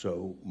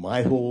 So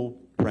my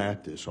whole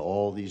practice,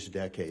 all these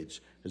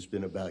decades, has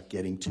been about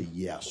getting to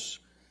yes.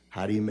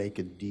 How do you make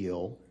a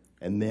deal?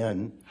 And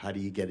then how do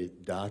you get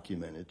it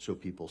documented so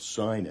people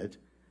sign it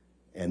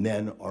and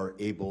then are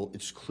able,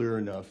 it's clear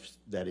enough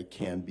that it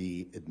can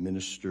be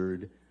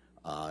administered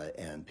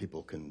and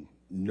people can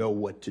know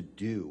what to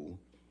do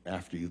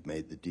after you've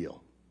made the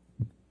deal.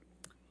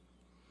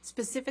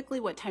 Specifically,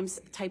 what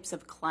types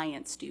of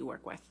clients do you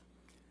work with?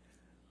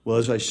 Well,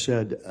 as I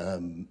said,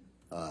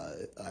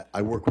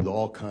 I work with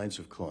all kinds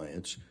of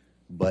clients,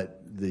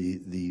 but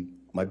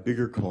my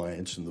bigger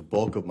clients and the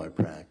bulk of my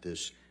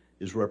practice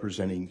is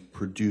representing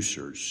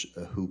producers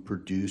who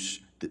produce,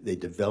 they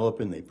develop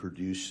and they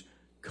produce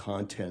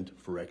content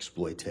for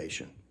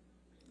exploitation.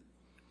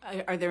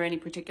 Are there any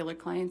particular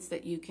clients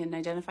that you can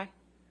identify?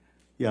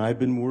 Yeah, I've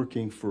been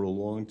working for a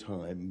long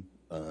time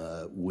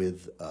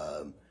with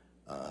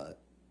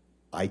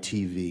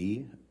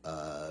ITV,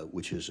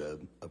 which is a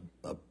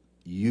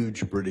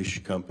huge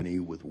British company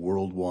with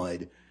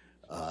worldwide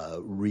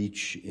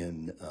reach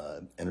in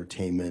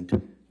entertainment.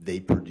 They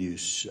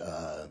produce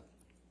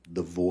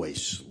The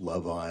Voice,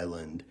 Love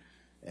Island,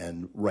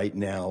 and right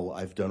now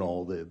I've done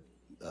all the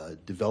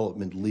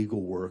development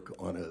legal work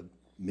on a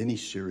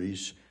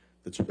miniseries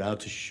that's about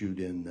to shoot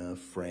in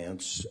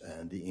France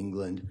and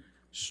England,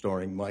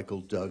 starring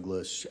Michael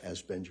Douglas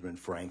as Benjamin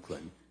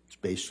Franklin. It's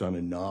based on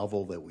a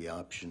novel that we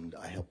optioned,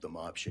 I helped them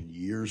option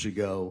years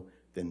ago.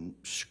 Then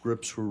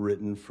scripts were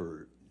written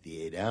for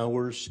the 8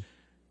 hours.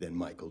 Then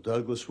Michael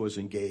Douglas was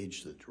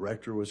engaged, the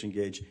director was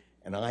engaged,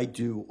 and I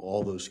do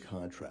all those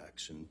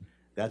contracts, and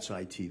that's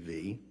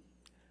ITV.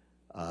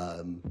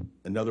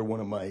 Another one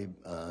of my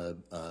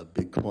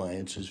big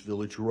clients is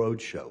Village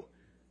Roadshow.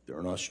 They're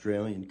an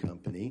Australian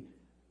company.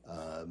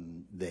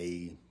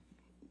 They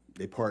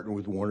partner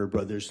with Warner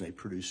Brothers and they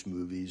produce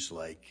movies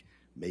like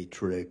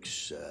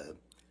Matrix,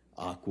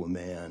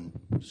 Aquaman,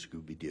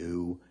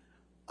 Scooby-Doo.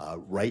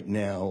 Right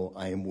now,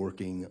 I am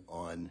working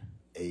on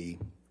a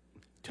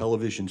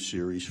television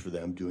series for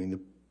them, doing the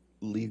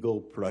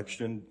legal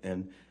production,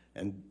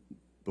 and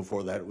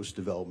before that it was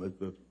development,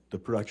 but the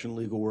production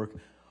legal work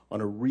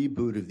on a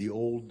reboot of the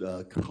old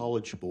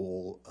College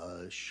Bowl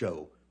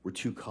show, where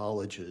two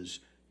colleges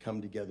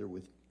come together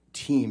with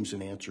teams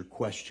and answer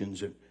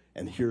questions,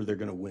 and here they're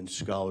going to win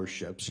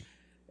scholarships.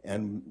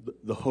 And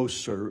the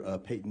hosts are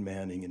Peyton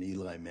Manning and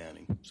Eli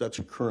Manning. So that's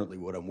currently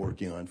what I'm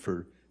working on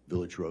for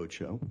Village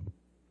Roadshow.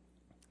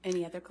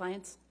 Any other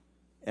clients?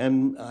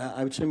 And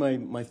I would say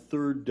my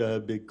third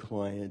big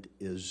client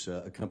is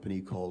a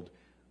company called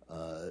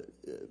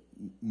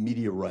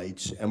Media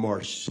Rights,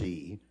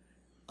 MRC,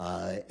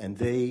 and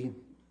they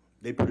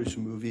produce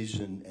movies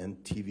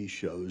and TV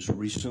shows.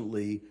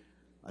 Recently,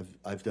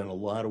 I've done a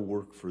lot of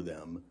work for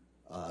them.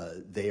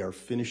 They are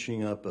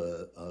finishing up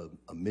a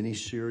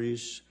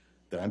miniseries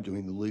that I'm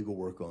doing the legal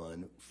work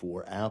on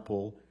for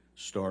Apple,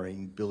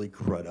 starring Billy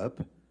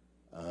Crudup.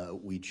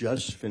 We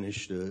just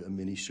finished a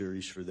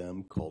miniseries for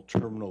them called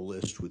Terminal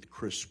List with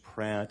Chris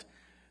Pratt.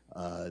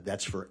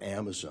 That's for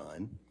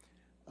Amazon.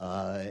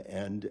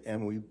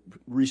 And we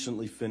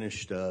recently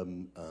finished a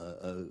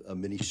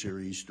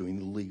miniseries doing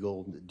the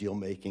legal deal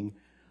making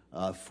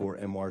for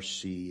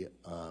MRC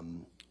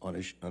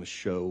on a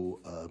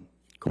show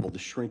called The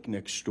Shrink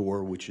Next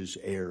Door, which is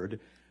aired.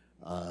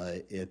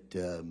 It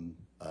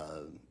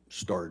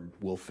starred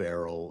Will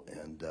Ferrell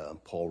and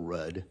Paul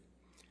Rudd.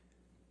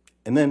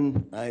 And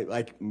then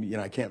I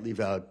can't leave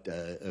out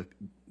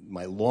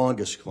my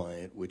longest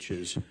client, which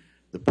is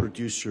the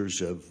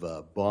producers of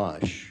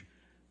Bosch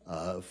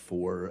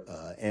for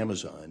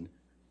Amazon.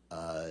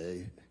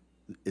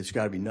 It's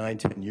got to be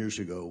 9-10 years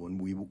ago when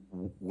we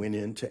went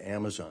into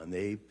Amazon.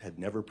 They had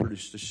never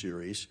produced a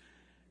series,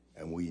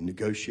 and we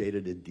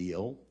negotiated a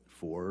deal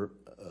for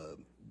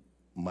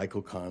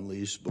Michael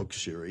Conley's book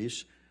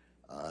series,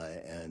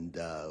 and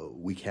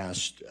we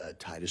cast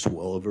Titus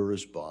Welliver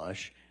as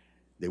Bosch.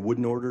 They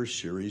wouldn't order a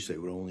series, they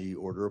would only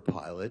order a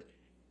pilot.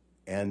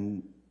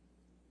 And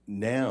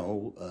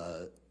now,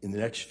 in the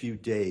next few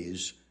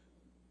days,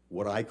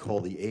 what I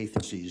call the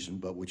 8th season,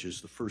 but which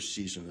is the first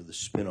season of the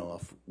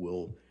spinoff,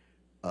 will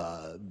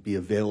be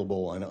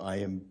available on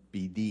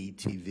IMDb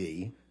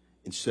TV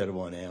instead of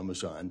on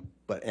Amazon,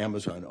 but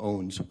Amazon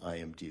owns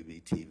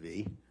IMDb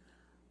TV.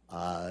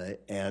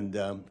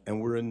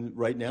 And we're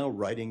right now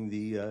writing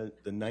the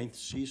 9th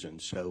season.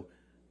 So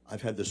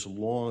I've had this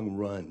long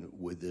run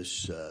with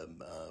this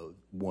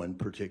one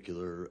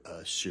particular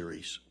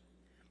series.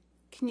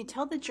 Can you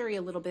tell the jury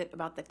a little bit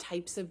about the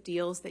types of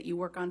deals that you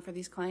work on for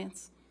these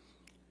clients?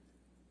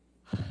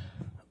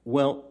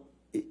 Well,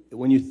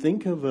 when you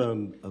think of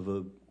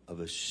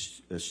a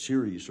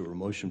series or a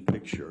motion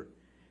picture,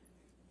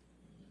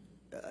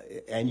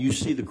 and you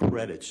see the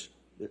credits,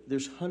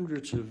 there's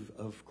hundreds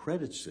of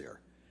credits there.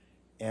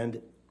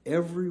 And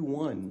every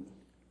one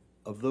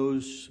of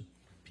those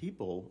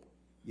people,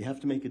 you have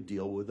to make a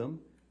deal with them,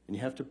 and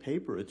you have to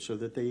paper it so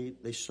that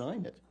they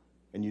sign it.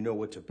 And you know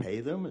what to pay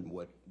them, and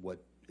what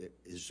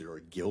is there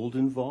a guild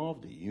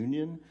involved, a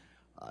union?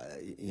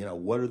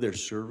 What are their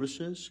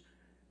services?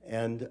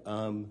 And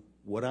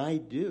what I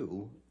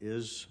do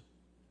is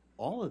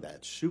all of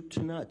that, soup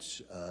to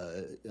nuts,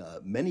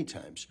 many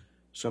times.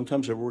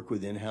 Sometimes I work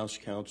with in-house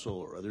counsel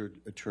or other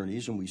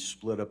attorneys, and we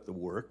split up the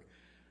work.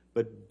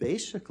 But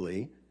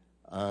basically,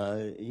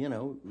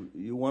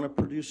 you want to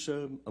produce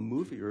a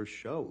movie or a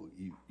show.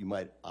 You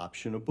might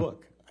option a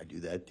book. I do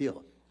that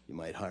deal. You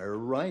might hire a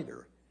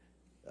writer.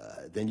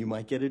 Then you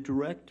might get a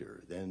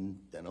director. Then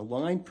a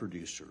line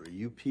producer, a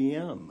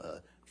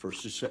UPM,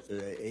 first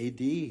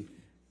AD.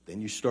 Then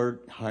you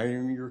start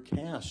hiring your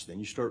cast. Then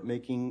you start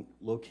making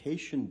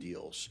location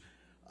deals.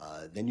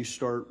 Then you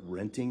start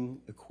renting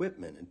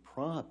equipment and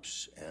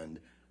props and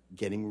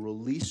getting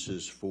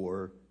releases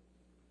for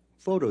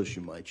photos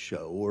you might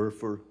show or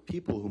for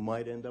people who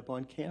might end up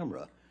on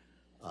camera.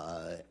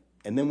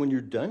 And then when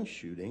you're done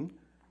shooting,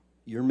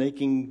 you're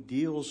making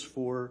deals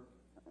for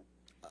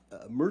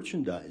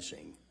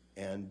merchandising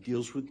and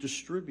deals with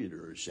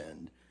distributors.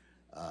 And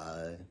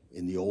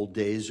in the old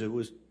days,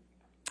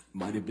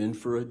 might have been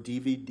for a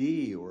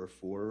DVD or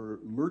for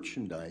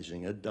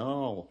merchandising, a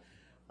doll.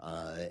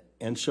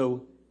 And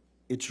so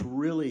it's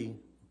really,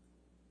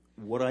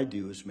 what I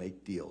do is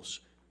make deals.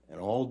 And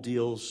all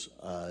deals,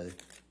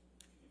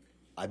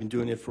 I've been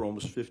doing it for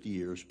almost 50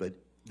 years, but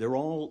they're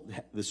all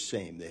the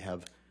same. They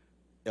have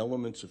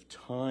elements of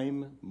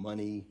time,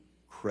 money,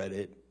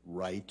 credit,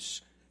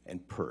 rights,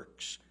 and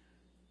perks.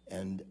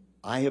 And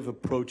I have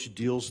approached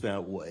deals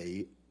that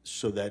way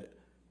so that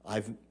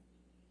I've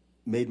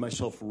made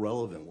myself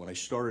relevant. When I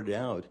started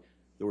out,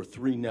 there were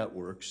 3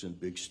 networks and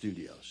big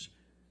studios.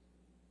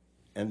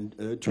 And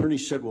an attorney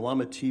said, well,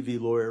 I'm a TV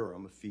lawyer or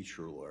I'm a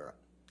feature lawyer.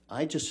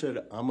 I just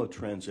said, I'm a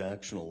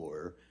transactional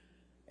lawyer.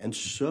 And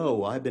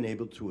so I've been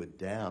able to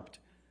adapt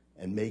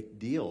and make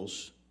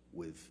deals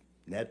with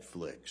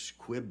Netflix,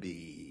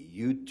 Quibi,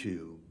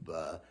 YouTube,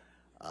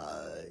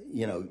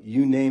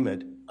 you name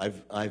it.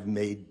 I've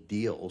made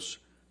deals.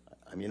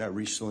 I mean, I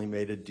recently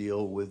made a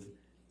deal with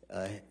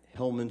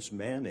Hellman's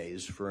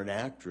Mayonnaise for an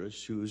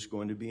actress who is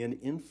going to be an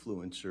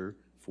influencer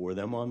for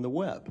them on the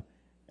web.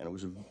 And it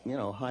was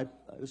it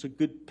was a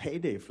good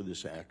payday for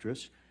this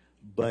actress,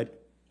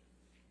 but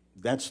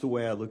that's the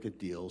way I look at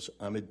deals.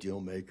 I'm a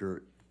deal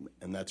maker,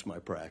 and that's my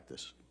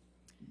practice.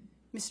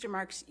 Mr.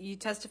 Marks, you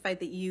testified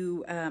that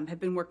you have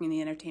been working in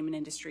the entertainment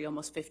industry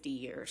almost 50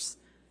 years.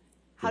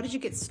 How did you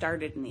get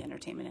started in the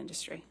entertainment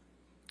industry?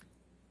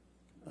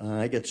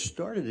 I got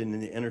started in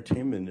the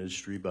entertainment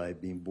industry by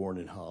being born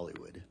in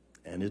Hollywood,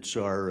 and it's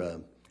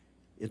our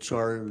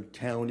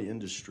town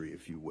industry,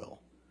 if you will.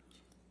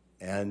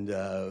 And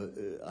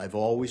I've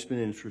always been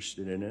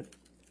interested in it.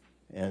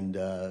 And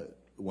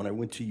when I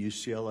went to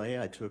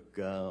UCLA, I took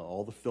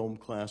all the film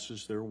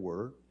classes there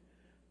were.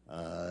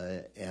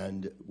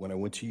 And when I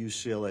went to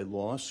UCLA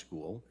Law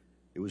School,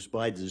 it was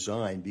by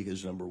design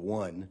because, number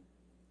one,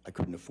 I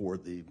couldn't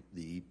afford the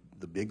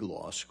big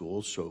law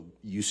school, so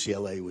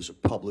UCLA was a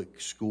public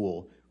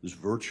school. It was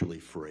virtually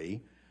free.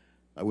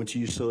 I went to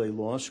UCLA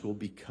Law School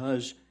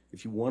because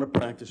if you want to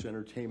practice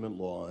entertainment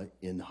law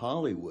in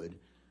Hollywood,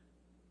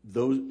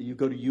 you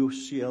go to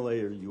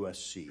UCLA or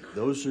USC.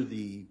 Those are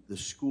the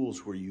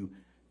schools where you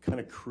kind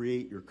of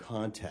create your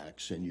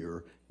contacts and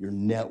your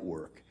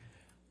network.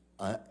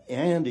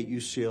 And at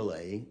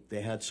UCLA,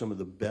 they had some of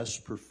the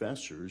best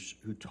professors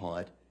who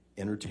taught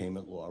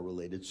entertainment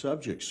law-related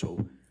subjects.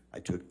 So I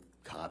took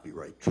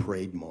copyright,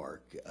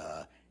 trademark,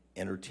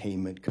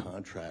 entertainment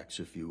contracts,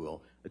 if you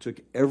will. I took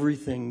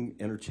everything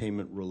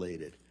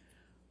entertainment-related.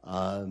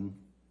 And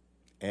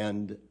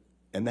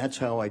that's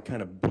how I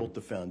kind of built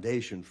the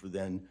foundation for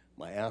then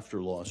my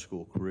after-law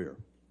school career.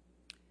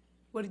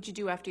 What did you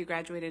do after you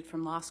graduated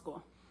from law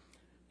school?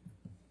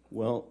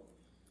 Well,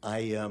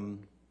 I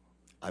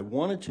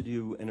wanted to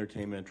do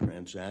entertainment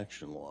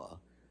transaction law,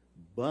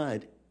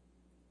 but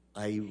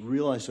I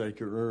realized I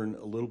could earn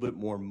a little bit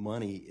more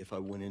money if I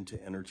went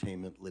into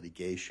entertainment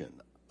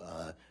litigation,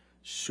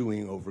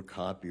 suing over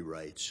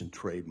copyrights and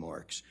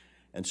trademarks.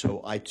 And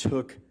so I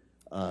took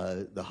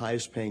the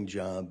highest paying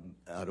job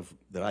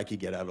that I could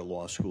get out of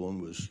law school,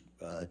 and was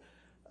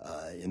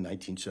in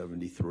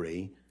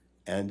 1973.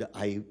 And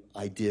I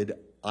did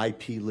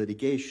IP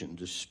litigation,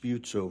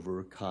 disputes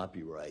over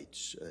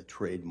copyrights,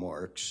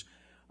 trademarks,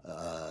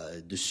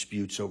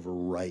 disputes over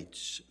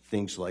rights,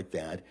 things like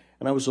that.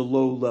 And I was a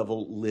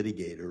low-level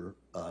litigator,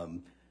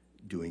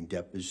 doing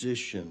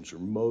depositions or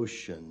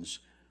motions,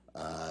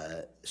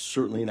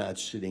 certainly not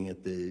sitting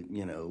at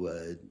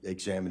the,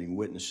 examining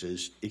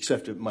witnesses,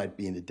 except it might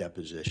be in a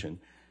deposition.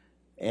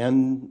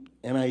 And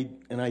I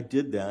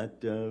did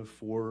that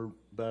for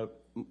about,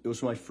 it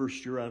was my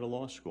first year out of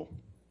law school.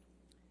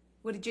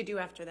 What did you do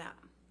after that?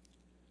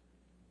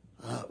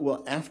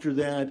 Well, after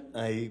that,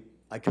 I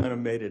kind of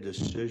made a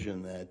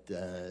decision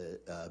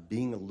that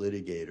being a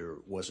litigator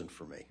wasn't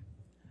for me,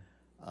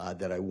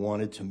 that I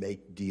wanted to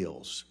make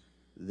deals,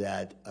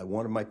 that I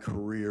wanted my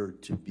career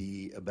to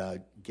be about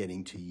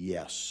getting to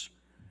yes.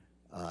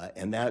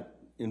 And that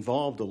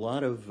involved a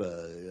lot of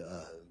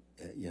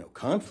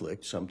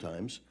conflict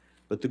sometimes,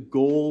 but the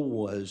goal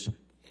was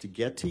to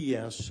get to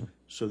yes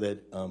so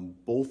that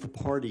both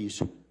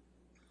parties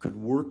could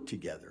work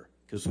together.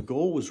 Because the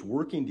goal was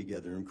working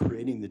together and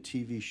creating the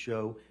TV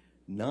show,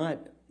 not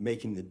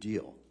making the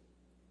deal.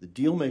 The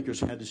deal makers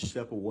had to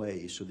step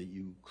away so that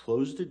you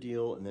closed the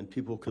deal and then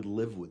people could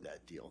live with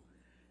that deal.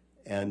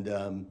 And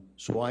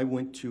so I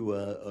went to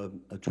a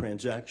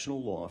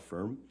transactional law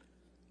firm,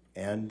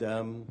 and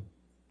I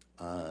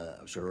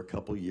was there a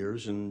couple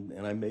years,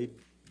 and I made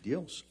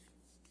deals.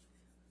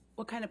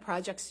 What kind of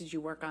projects did you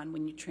work on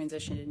when you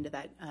transitioned into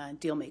that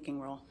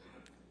deal-making role?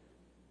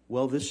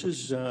 Well, this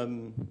is,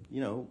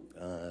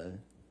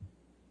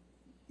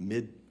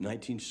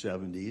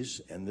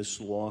 mid-1970s, and this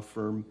law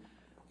firm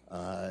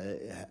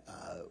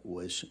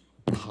was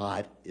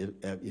hot,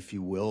 if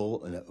you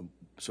will. And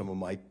some of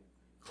my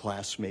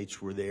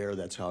classmates were there.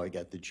 That's how I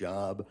got the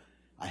job.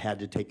 I had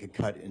to take a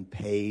cut in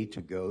pay to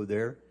go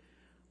there.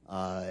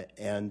 I'll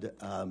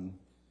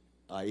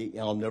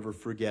never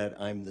forget,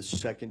 I'm the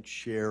second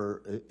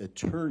chair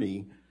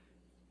attorney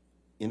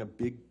in a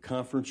big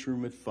conference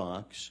room at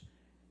Fox,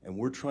 and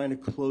we're trying to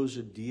close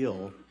a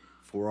deal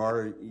for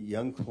our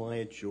young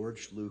client,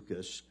 George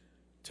Lucas,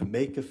 to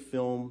make a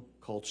film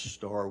called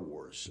Star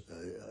Wars,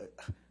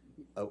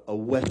 a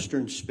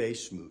Western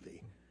space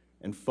movie.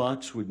 And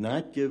Fox would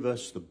not give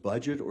us the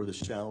budget or the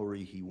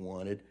salary he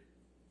wanted.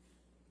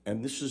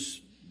 And this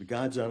is the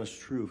God's honest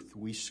truth.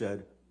 We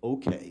said,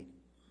 okay,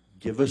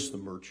 give us the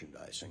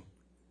merchandising.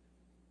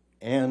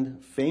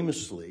 And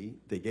famously,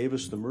 they gave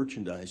us the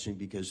merchandising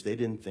because they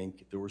didn't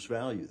think there was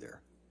value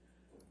there.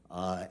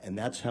 And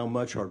that's how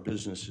much our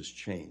business has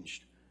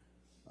changed.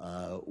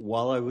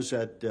 While I was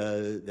at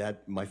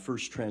my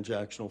first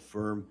transactional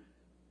firm,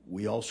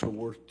 we also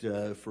worked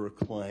for a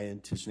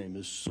client. His name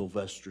is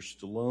Sylvester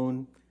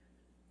Stallone.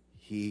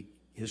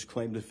 His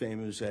claim to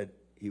fame is that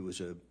he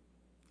was a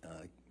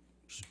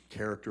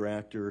character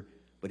actor,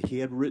 but he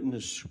had written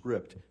a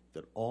script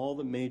that all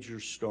the major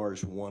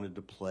stars wanted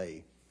to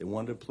play. They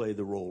wanted to play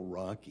the role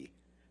Rocky.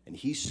 And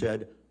he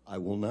said, I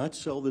will not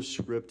sell this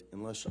script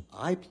unless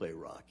I play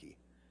Rocky.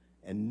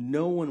 And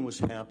no one was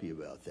happy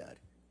about that.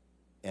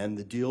 And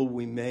the deal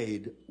we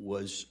made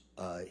was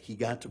he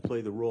got to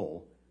play the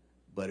role,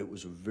 but it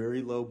was a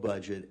very low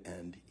budget,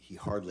 and he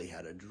hardly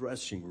had a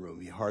dressing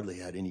room. He hardly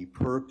had any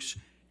perks.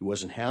 He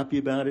wasn't happy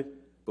about it,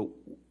 but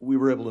we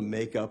were able to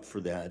make up for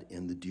that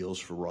in the deals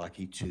for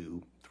Rocky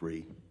 2,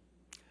 3.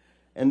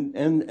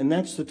 And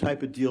that's the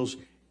type of deals.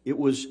 It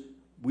was,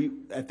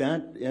 at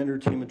that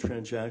entertainment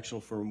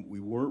transactional firm, we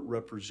weren't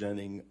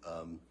representing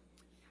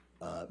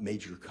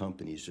major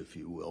companies, if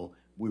you will.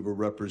 We were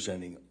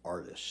representing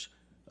artists,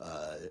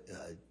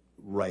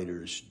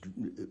 writers,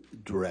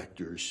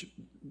 directors,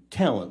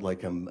 talent,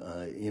 like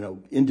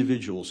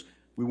individuals.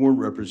 We weren't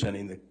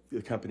representing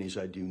the companies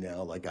I do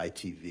now, like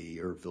ITV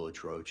or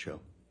Village Roadshow.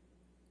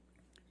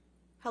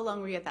 How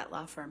long were you at that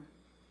law firm?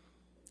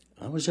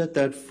 I was at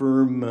that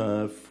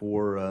firm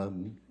for a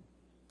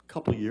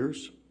couple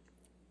years.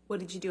 What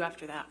did you do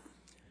after that?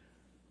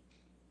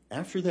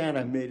 After that,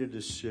 I made a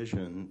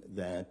decision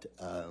that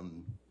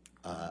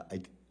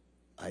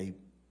I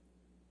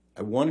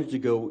wanted to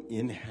go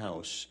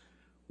in-house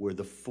where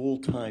the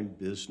full-time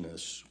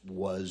business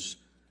was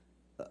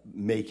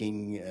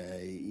making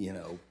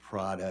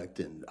product,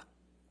 and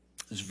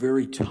it was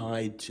very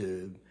tied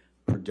to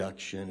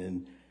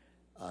production,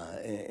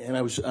 and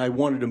I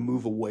wanted to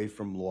move away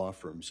from law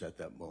firms at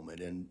that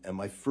moment. And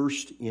my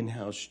first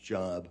in-house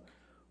job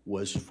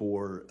was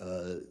for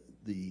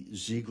the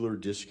Ziegler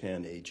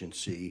Discount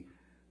Agency,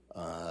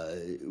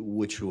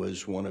 which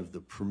was one of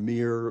the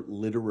premier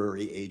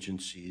literary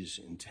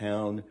agencies in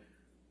town.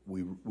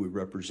 We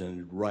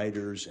represented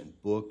writers and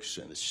books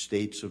and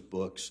estates of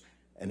books.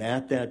 And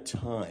at that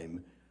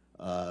time,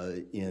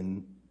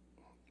 in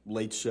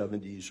late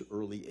 70s,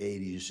 early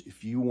 80s,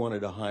 if you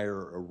wanted to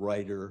hire a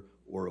writer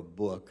or a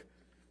book,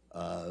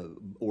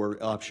 or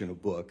option a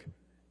book,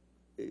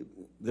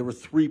 there were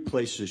 3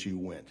 places you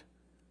went.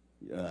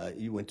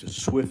 You went to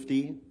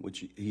Swifty,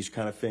 which he's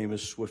kind of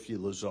famous, Swifty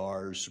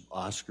Lazar's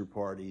Oscar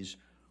parties,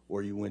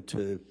 or you went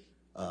to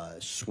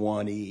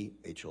Swanee,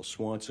 H.L.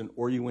 Swanson,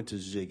 or you went to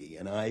Ziggy,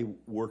 and I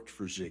worked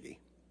for Ziggy.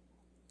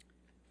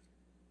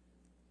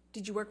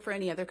 Did you work for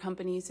any other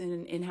companies in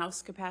an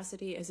in-house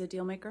capacity as a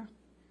deal maker?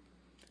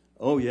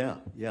 Oh yeah.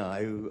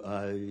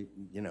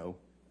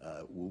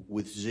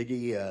 With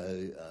Ziggy,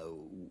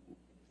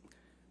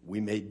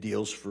 we made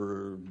deals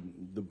for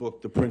the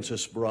book The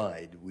Princess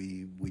Bride.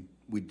 We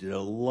did a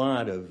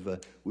lot of.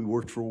 We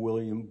worked for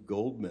William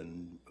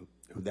Goldman,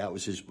 who that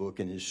was his book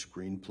and his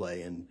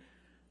screenplay, and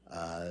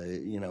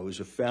it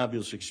was a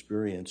fabulous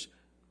experience.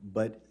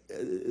 But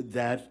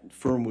that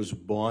firm was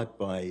bought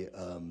by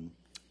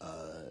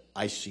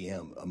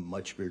ICM, a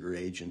much bigger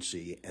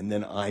agency, and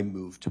then I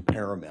moved to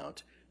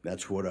Paramount.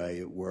 That's where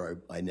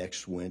I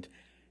next went,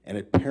 and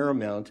at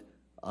Paramount,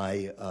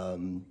 I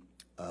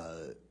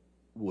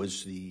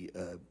was the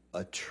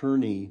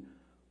attorney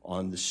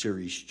on the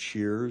series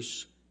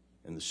Cheers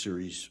and the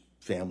series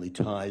Family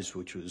Ties,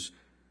 which was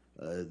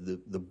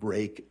the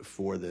break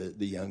for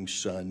the young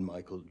son,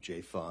 Michael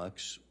J.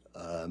 Fox.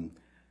 And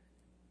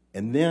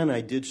then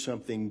I did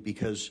something,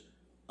 because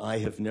I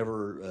have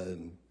never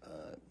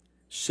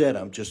said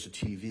I'm just a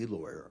TV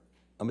lawyer.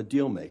 I'm a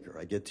deal maker.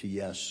 I get to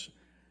yes.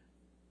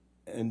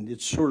 And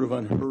it's sort of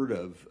unheard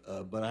of,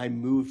 but I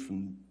moved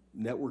from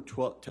network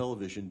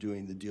television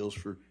doing the deals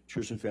for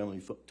Cheers and Family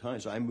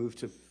Ties. I moved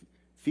to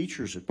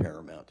features at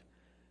Paramount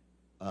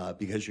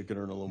because you could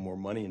earn a little more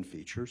money in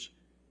features.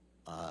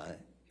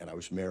 And I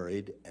was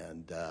married,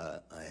 and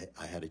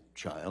I had a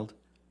child.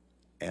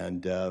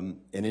 And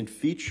in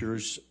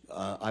features,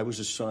 I was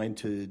assigned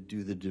to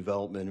do the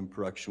development and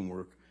production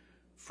work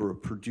for a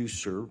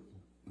producer,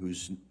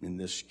 who's in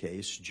this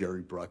case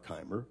Jerry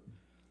Bruckheimer,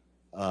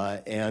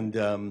 and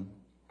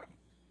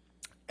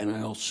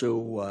I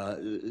also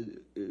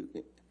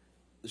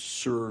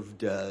served.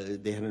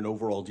 They had an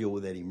overall deal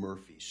with Eddie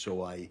Murphy,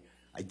 so I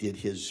did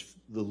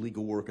the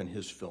legal work on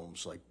his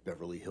films like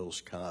Beverly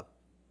Hills Cop,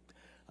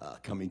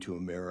 Coming to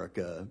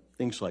America,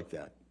 things like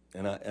that.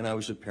 And I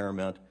was at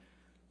Paramount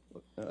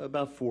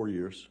about 4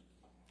 years.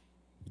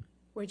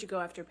 Where'd you go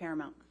after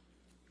Paramount?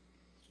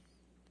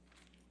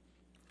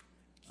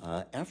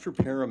 After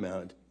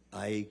Paramount,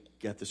 I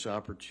got this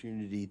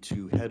opportunity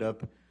to head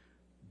up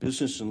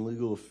business and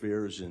legal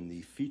affairs in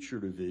the feature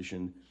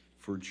division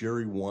for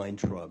Jerry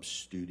Weintraub's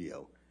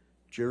studio.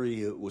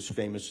 Jerry was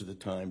famous at the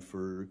time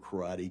for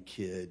Karate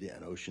Kid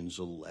and Ocean's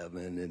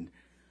 11, and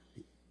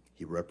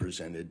he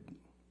represented,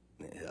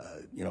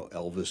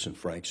 Elvis and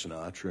Frank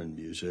Sinatra in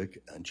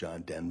music, and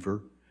John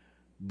Denver.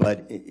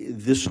 But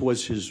this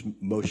was his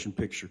motion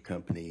picture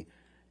company,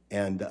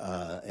 and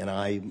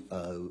I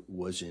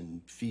was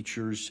in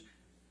features,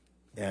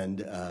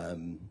 and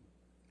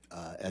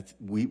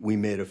we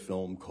made a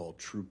film called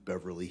Troop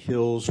Beverly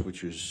Hills,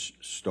 which was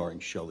starring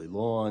Shelley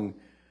Long.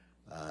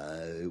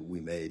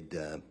 We made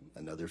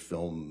another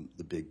film,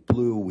 The Big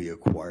Blue. We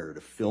acquired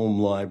a film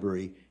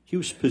library. He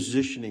was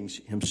positioning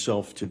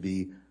himself to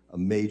be a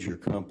major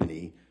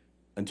company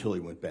until he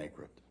went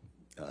bankrupt.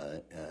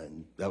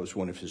 and that was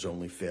one of his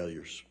only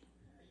failures.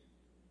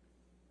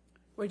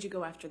 Where'd you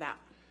go after that?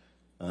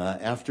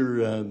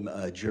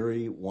 After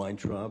Jerry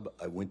Weintraub,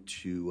 I went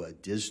to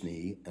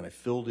Disney, and I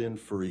filled in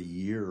for a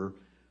year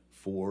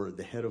for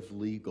the head of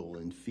legal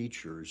and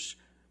features,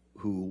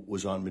 who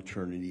was on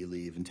maternity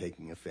leave and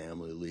taking a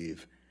family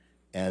leave.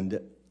 And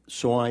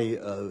so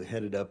I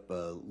headed up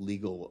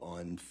legal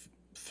on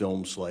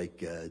films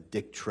like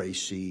Dick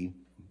Tracy,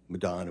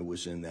 Madonna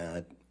was in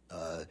that,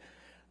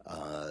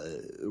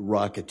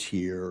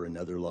 Rocketeer,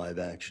 another live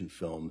action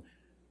film.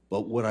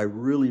 But what I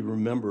really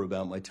remember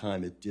about my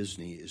time at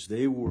Disney is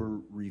they were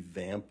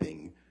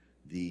revamping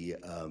the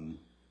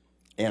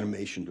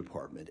animation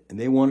department, and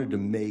they wanted to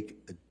make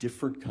a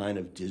different kind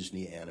of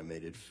Disney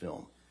animated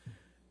film.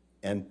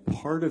 And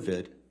part of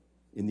it,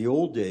 in the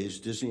old days,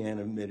 Disney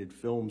animated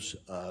films,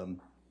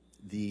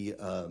 the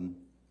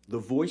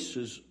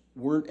voices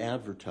weren't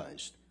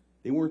advertised.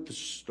 They weren't the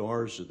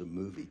stars of the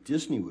movie.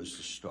 Disney was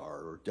the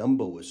star, or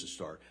Dumbo was the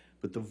star,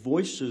 but the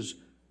voices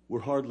were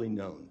hardly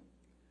known.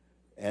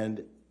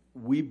 And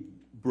we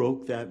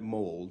broke that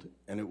mold,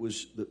 and it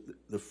was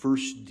the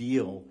first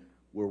deal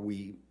where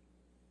we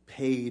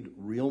paid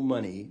real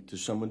money to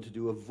someone to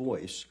do a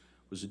voice.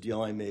 Was a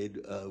deal I made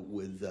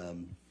with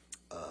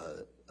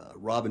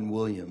Robin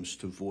Williams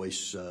to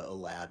voice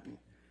Aladdin.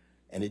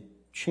 And it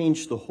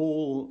changed the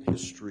whole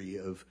history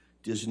of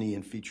Disney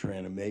and feature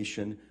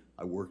animation.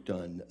 I worked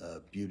on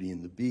Beauty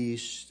and the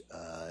Beast,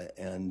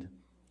 and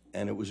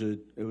it was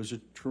a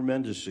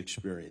tremendous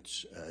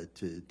experience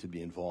to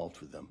be involved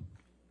with them.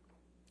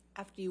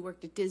 After you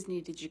worked at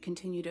Disney, did you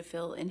continue to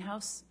fill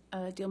in-house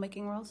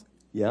deal-making roles?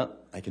 Yeah,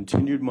 I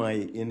continued my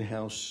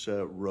in-house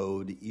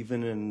road,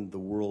 even in the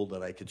world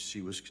that I could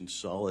see was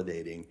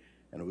consolidating,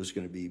 and it was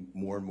going to be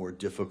more and more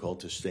difficult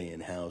to stay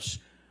in-house.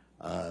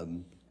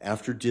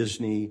 After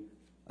Disney,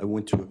 I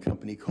went to a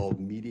company called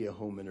Media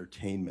Home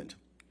Entertainment,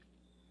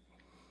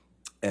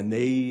 and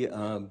they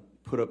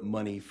put up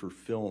money for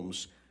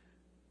films,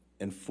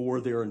 and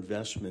for their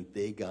investment,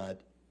 they got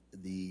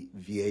the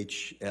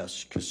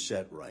VHS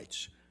cassette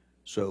rights.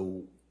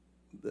 So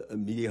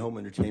Media Home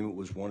Entertainment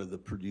was one of the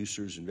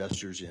producers,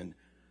 investors in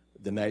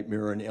the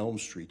Nightmare on Elm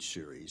Street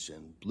series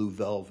and Blue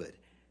Velvet.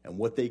 And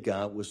what they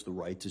got was the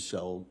right to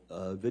sell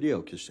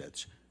video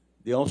cassettes.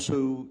 They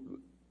also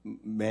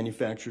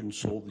manufactured and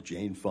sold the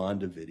Jane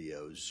Fonda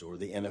videos or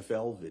the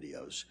NFL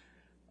videos.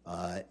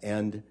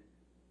 And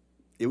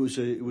it was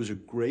a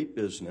great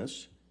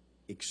business,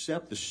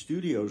 except the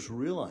studios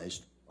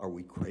realized, are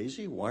we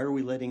crazy? Why are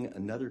we letting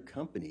another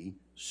company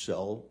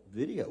sell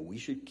video? We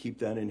should keep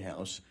that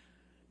in-house.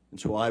 And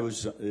so I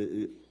was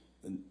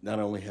not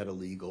only head of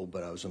legal,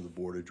 but I was on the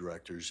board of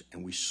directors,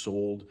 and we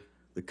sold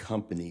the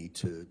company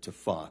to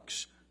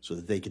Fox so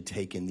that they could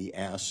take in the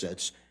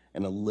assets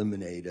and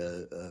eliminate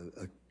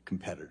a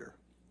competitor.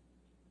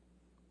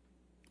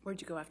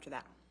 Where'd you go after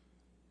that?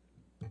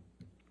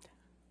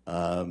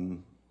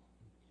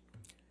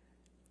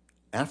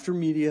 After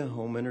Media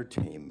Home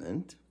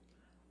Entertainment,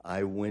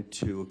 I went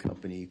to a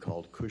company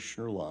called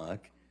Kushner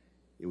Lock.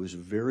 It was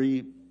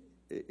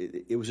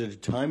it was at a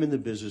time in the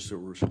business there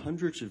were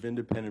hundreds of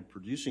independent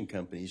producing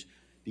companies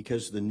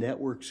because the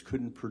networks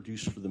couldn't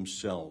produce for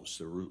themselves.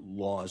 There were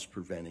laws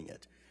preventing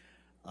it.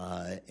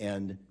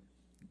 And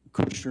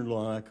Kushner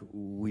Lock,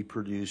 we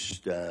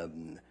produced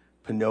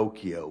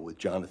Pinocchio with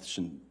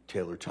Jonathan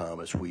Taylor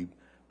Thomas. We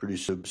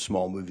produced a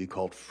small movie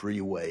called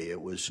Freeway.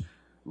 It was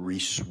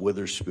Reese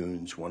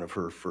Witherspoon's one of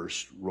her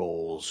first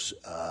roles.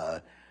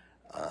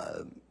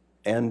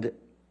 And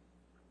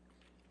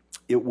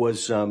it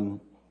was,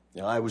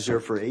 I was there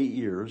for 8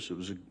 years. It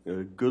was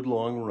a good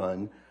long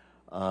run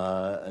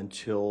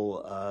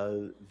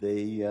until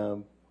they,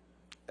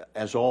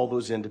 as all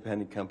those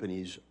independent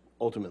companies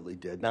ultimately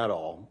did, not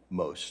all,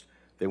 most,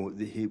 they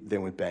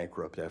went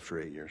bankrupt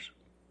after 8 years.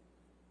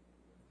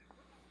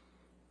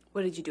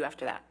 What did you do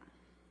after that?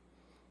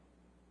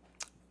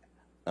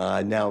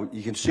 Now,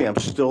 you can see I'm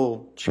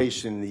still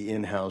chasing the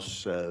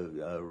in-house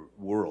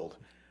world.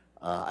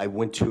 I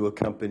went to a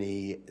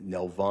company,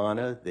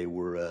 Nelvana. They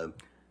were a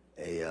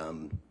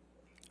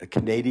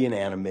Canadian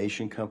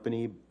animation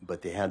company,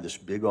 but they had this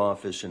big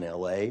office in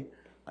LA.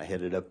 I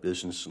headed up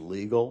business and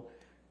legal.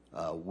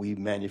 We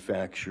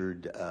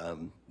manufactured,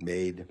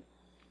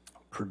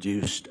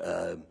 produced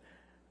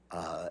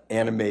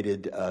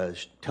animated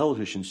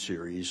television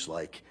series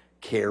like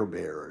Care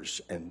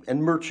Bears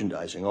and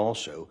merchandising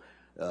also.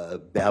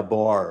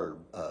 Babar,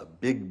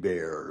 Big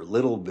Bear,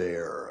 Little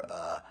Bear,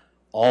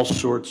 all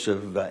sorts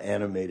of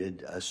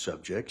animated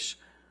subjects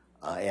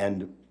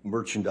and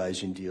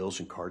merchandising deals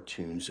and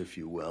cartoons, if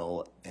you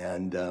will.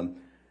 And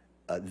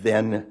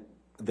then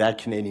that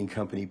Canadian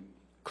company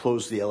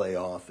closed the LA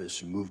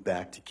office and moved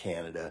back to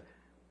Canada.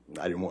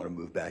 I didn't want to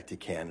move back to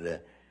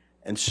Canada.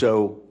 And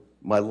so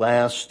my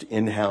last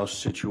in-house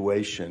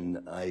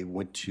situation, I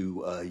went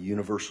to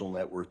Universal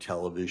Network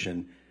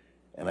Television,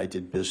 and I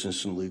did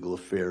business and legal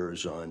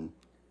affairs on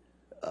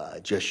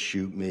Just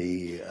Shoot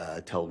Me,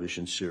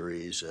 television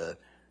series,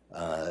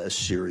 a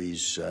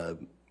series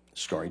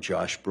starring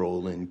Josh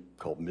Brolin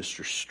called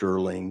Mr.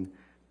 Sterling,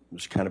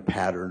 was kind of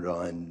patterned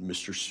on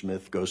Mr.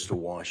 Smith Goes to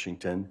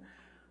Washington.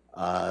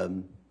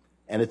 And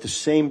at the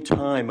same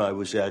time I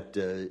was at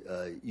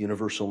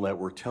Universal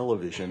Network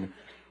Television,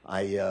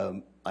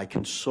 I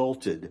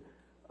consulted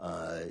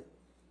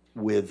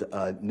with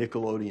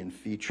Nickelodeon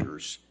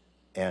Features,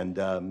 and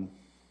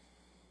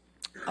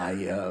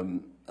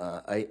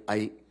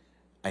I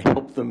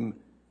helped them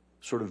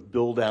sort of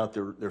build out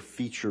their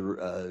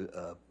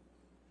feature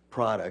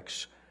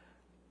products.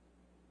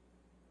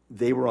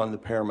 They were on the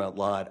Paramount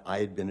lot. I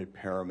had been at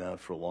Paramount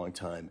for a long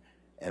time,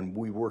 and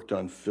we worked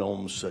on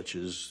films such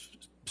as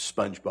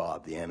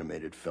SpongeBob, the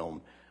animated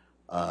film.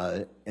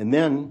 And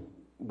then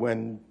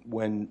when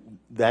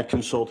that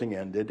consulting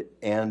ended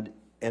and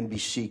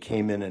NBC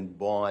came in and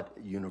bought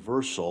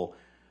Universal,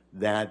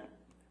 that,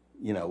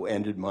 you know,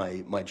 ended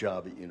my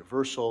job at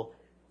Universal,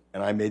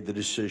 and I made the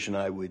decision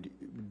I would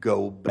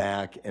go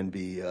back and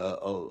be a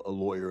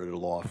lawyer at a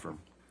law firm.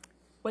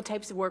 What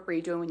types of work were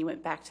you doing when you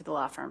went back to the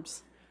law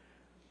firms?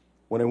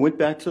 When I went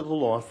back to the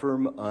law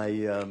firm, I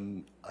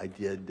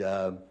did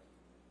a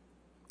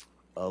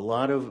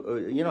lot of,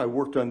 you know, I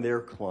worked on their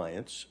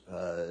clients,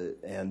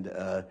 and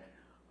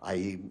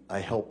I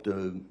helped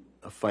a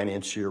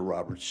financier,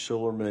 Robert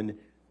Sillerman,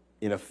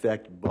 in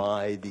effect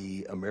buy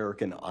the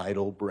American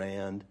Idol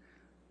brand.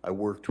 I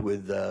worked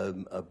with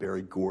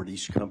Barry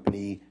Gordy's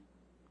company,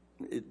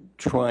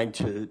 trying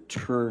to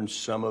turn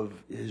some of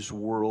his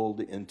world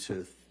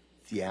into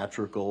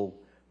theatrical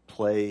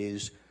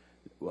plays.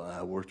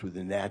 I worked with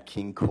the Nat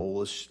King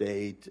Cole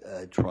estate,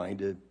 trying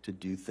to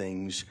do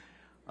things.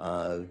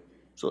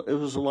 So it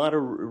was a lot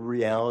of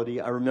reality.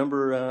 I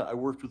remember I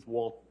worked with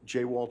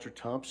J. Walter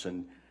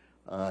Thompson,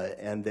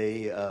 and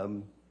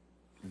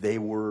they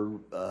were,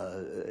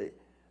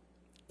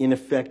 in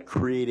effect,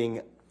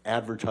 creating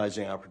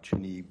advertising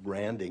opportunity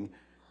branding.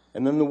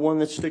 And then the one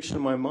that sticks to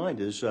my mind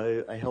is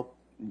I helped,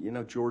 you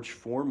know, George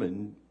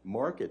Foreman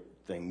market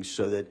things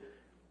so that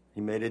he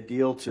made a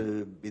deal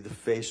to be the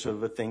face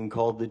of a thing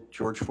called the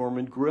George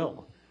Foreman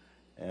Grill,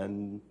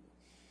 and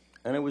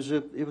it was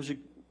a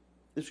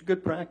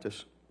good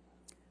practice.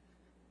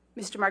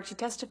 Mr. Marks, you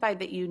testified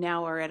that you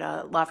now are at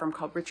a law firm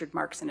called Richard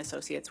Marks and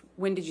Associates.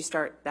 When did you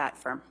start that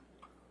firm?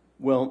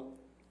 Well,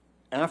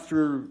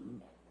 after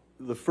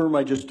the firm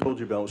I just told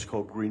you about was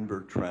called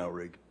Greenberg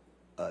Traurig.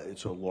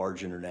 It's a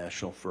large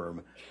international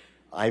firm.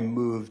 I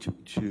moved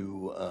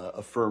to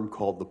a firm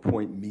called The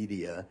Point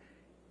Media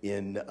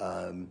in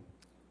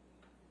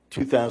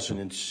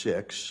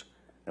 2006,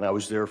 and I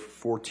was there for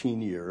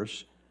 14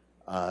 years,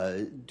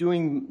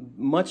 doing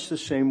much the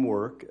same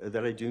work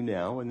that I do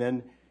now. And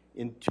then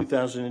in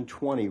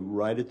 2020,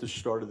 right at the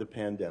start of the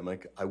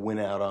pandemic, I went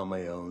out on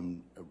my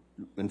own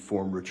and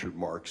formed Richard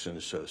Marks and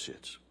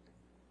Associates.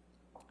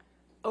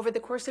 Over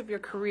the course of your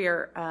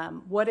career,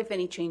 what, if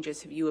any,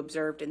 changes have you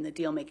observed in the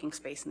deal-making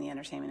space in the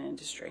entertainment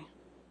industry?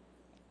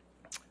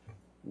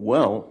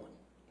 Well,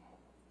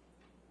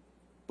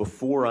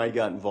 before I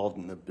got involved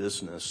in the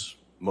business,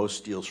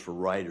 most deals for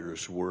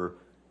writers were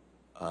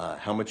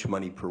how much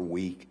money per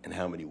week and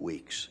how many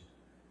weeks.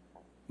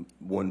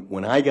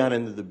 When I got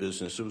into the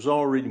business, it was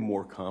already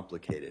more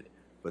complicated.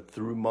 But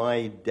through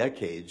my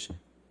decades,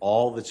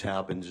 all that's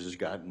happened is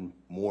gotten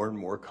more and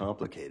more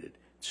complicated.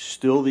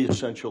 Still the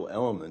essential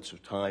elements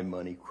of time,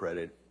 money,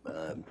 credit,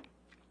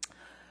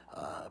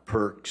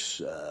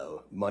 perks,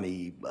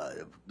 money,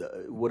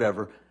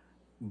 whatever.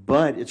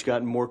 But it's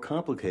gotten more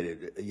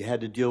complicated. You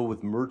had to deal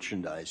with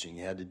merchandising.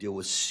 You had to deal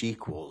with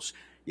sequels.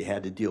 You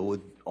had to deal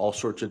with all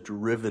sorts of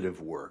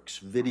derivative works,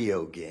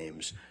 video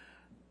games,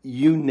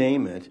 you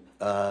name it,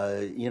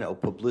 you know,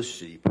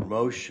 publicity,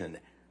 promotion.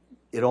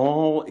 It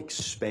all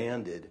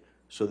expanded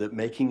so that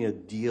making a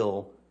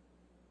deal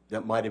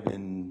that might have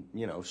been,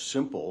 you know,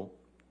 simple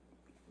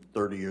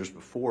 30 years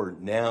before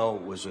now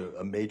was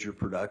a major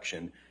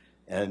production.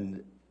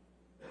 And,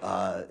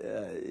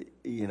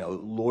 you know,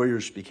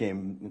 lawyers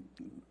became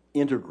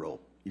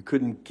integral. You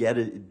couldn't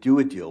do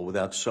a deal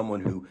without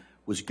someone who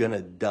was going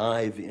to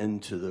dive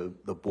into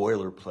the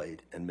boilerplate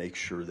and make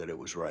sure that it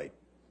was right.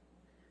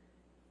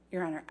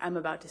 Your Honor, I'm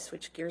about to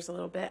switch gears a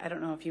little bit. I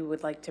don't know if you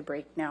would like to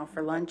break now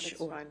for lunch.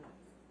 That's fine.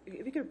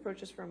 If you could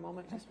approach us for a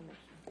moment, just to make sure.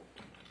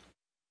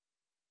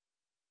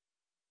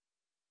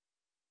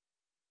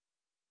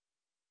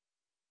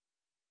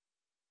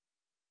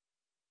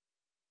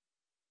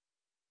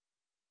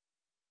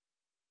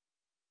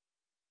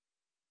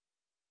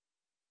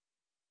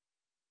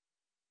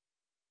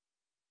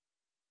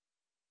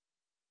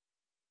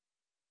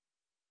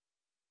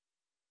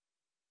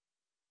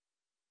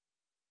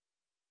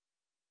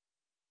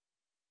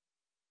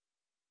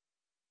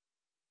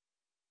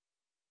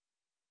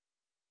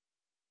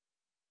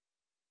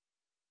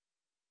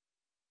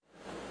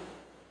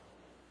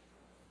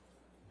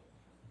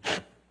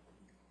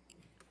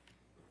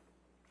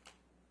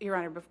 Your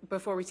Honor,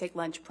 before we take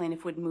lunch,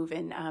 plaintiff would move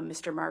in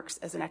Mr. Marks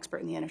as an expert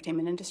in the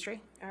entertainment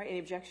industry. All right, any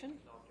objection?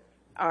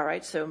 All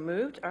right, so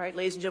moved. All right,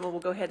 ladies and gentlemen,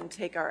 we'll go ahead and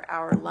take our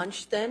hour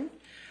lunch then.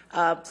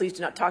 Please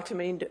do not talk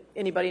to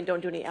anybody and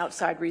don't do any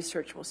outside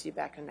research. We'll see you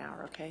back in an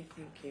hour, okay?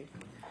 Thank you.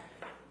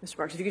 Mr.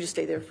 Marks, if you could just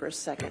stay there for a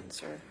second,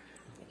 sir.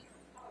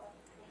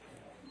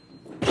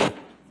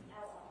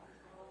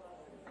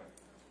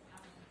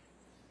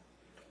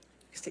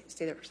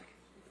 Stay there for a second.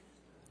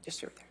 Just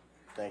stay right there.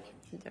 Thank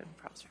you. No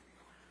problem, sir.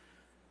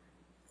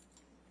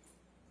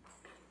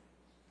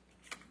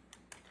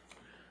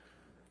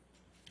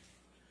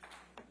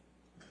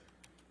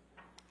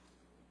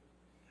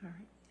 All right.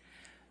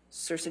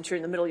 Sir, since you're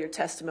in the middle of your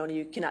testimony,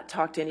 you cannot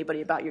talk to anybody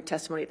about your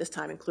testimony at this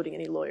time, including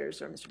any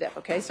lawyers or Mr. Depp.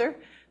 Okay, sir?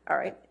 All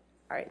right.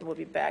 All right. Then we'll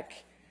be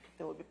back.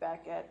 Then we'll be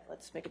back at,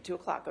 let's make it 2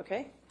 o'clock,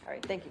 okay? All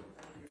right. Thank you.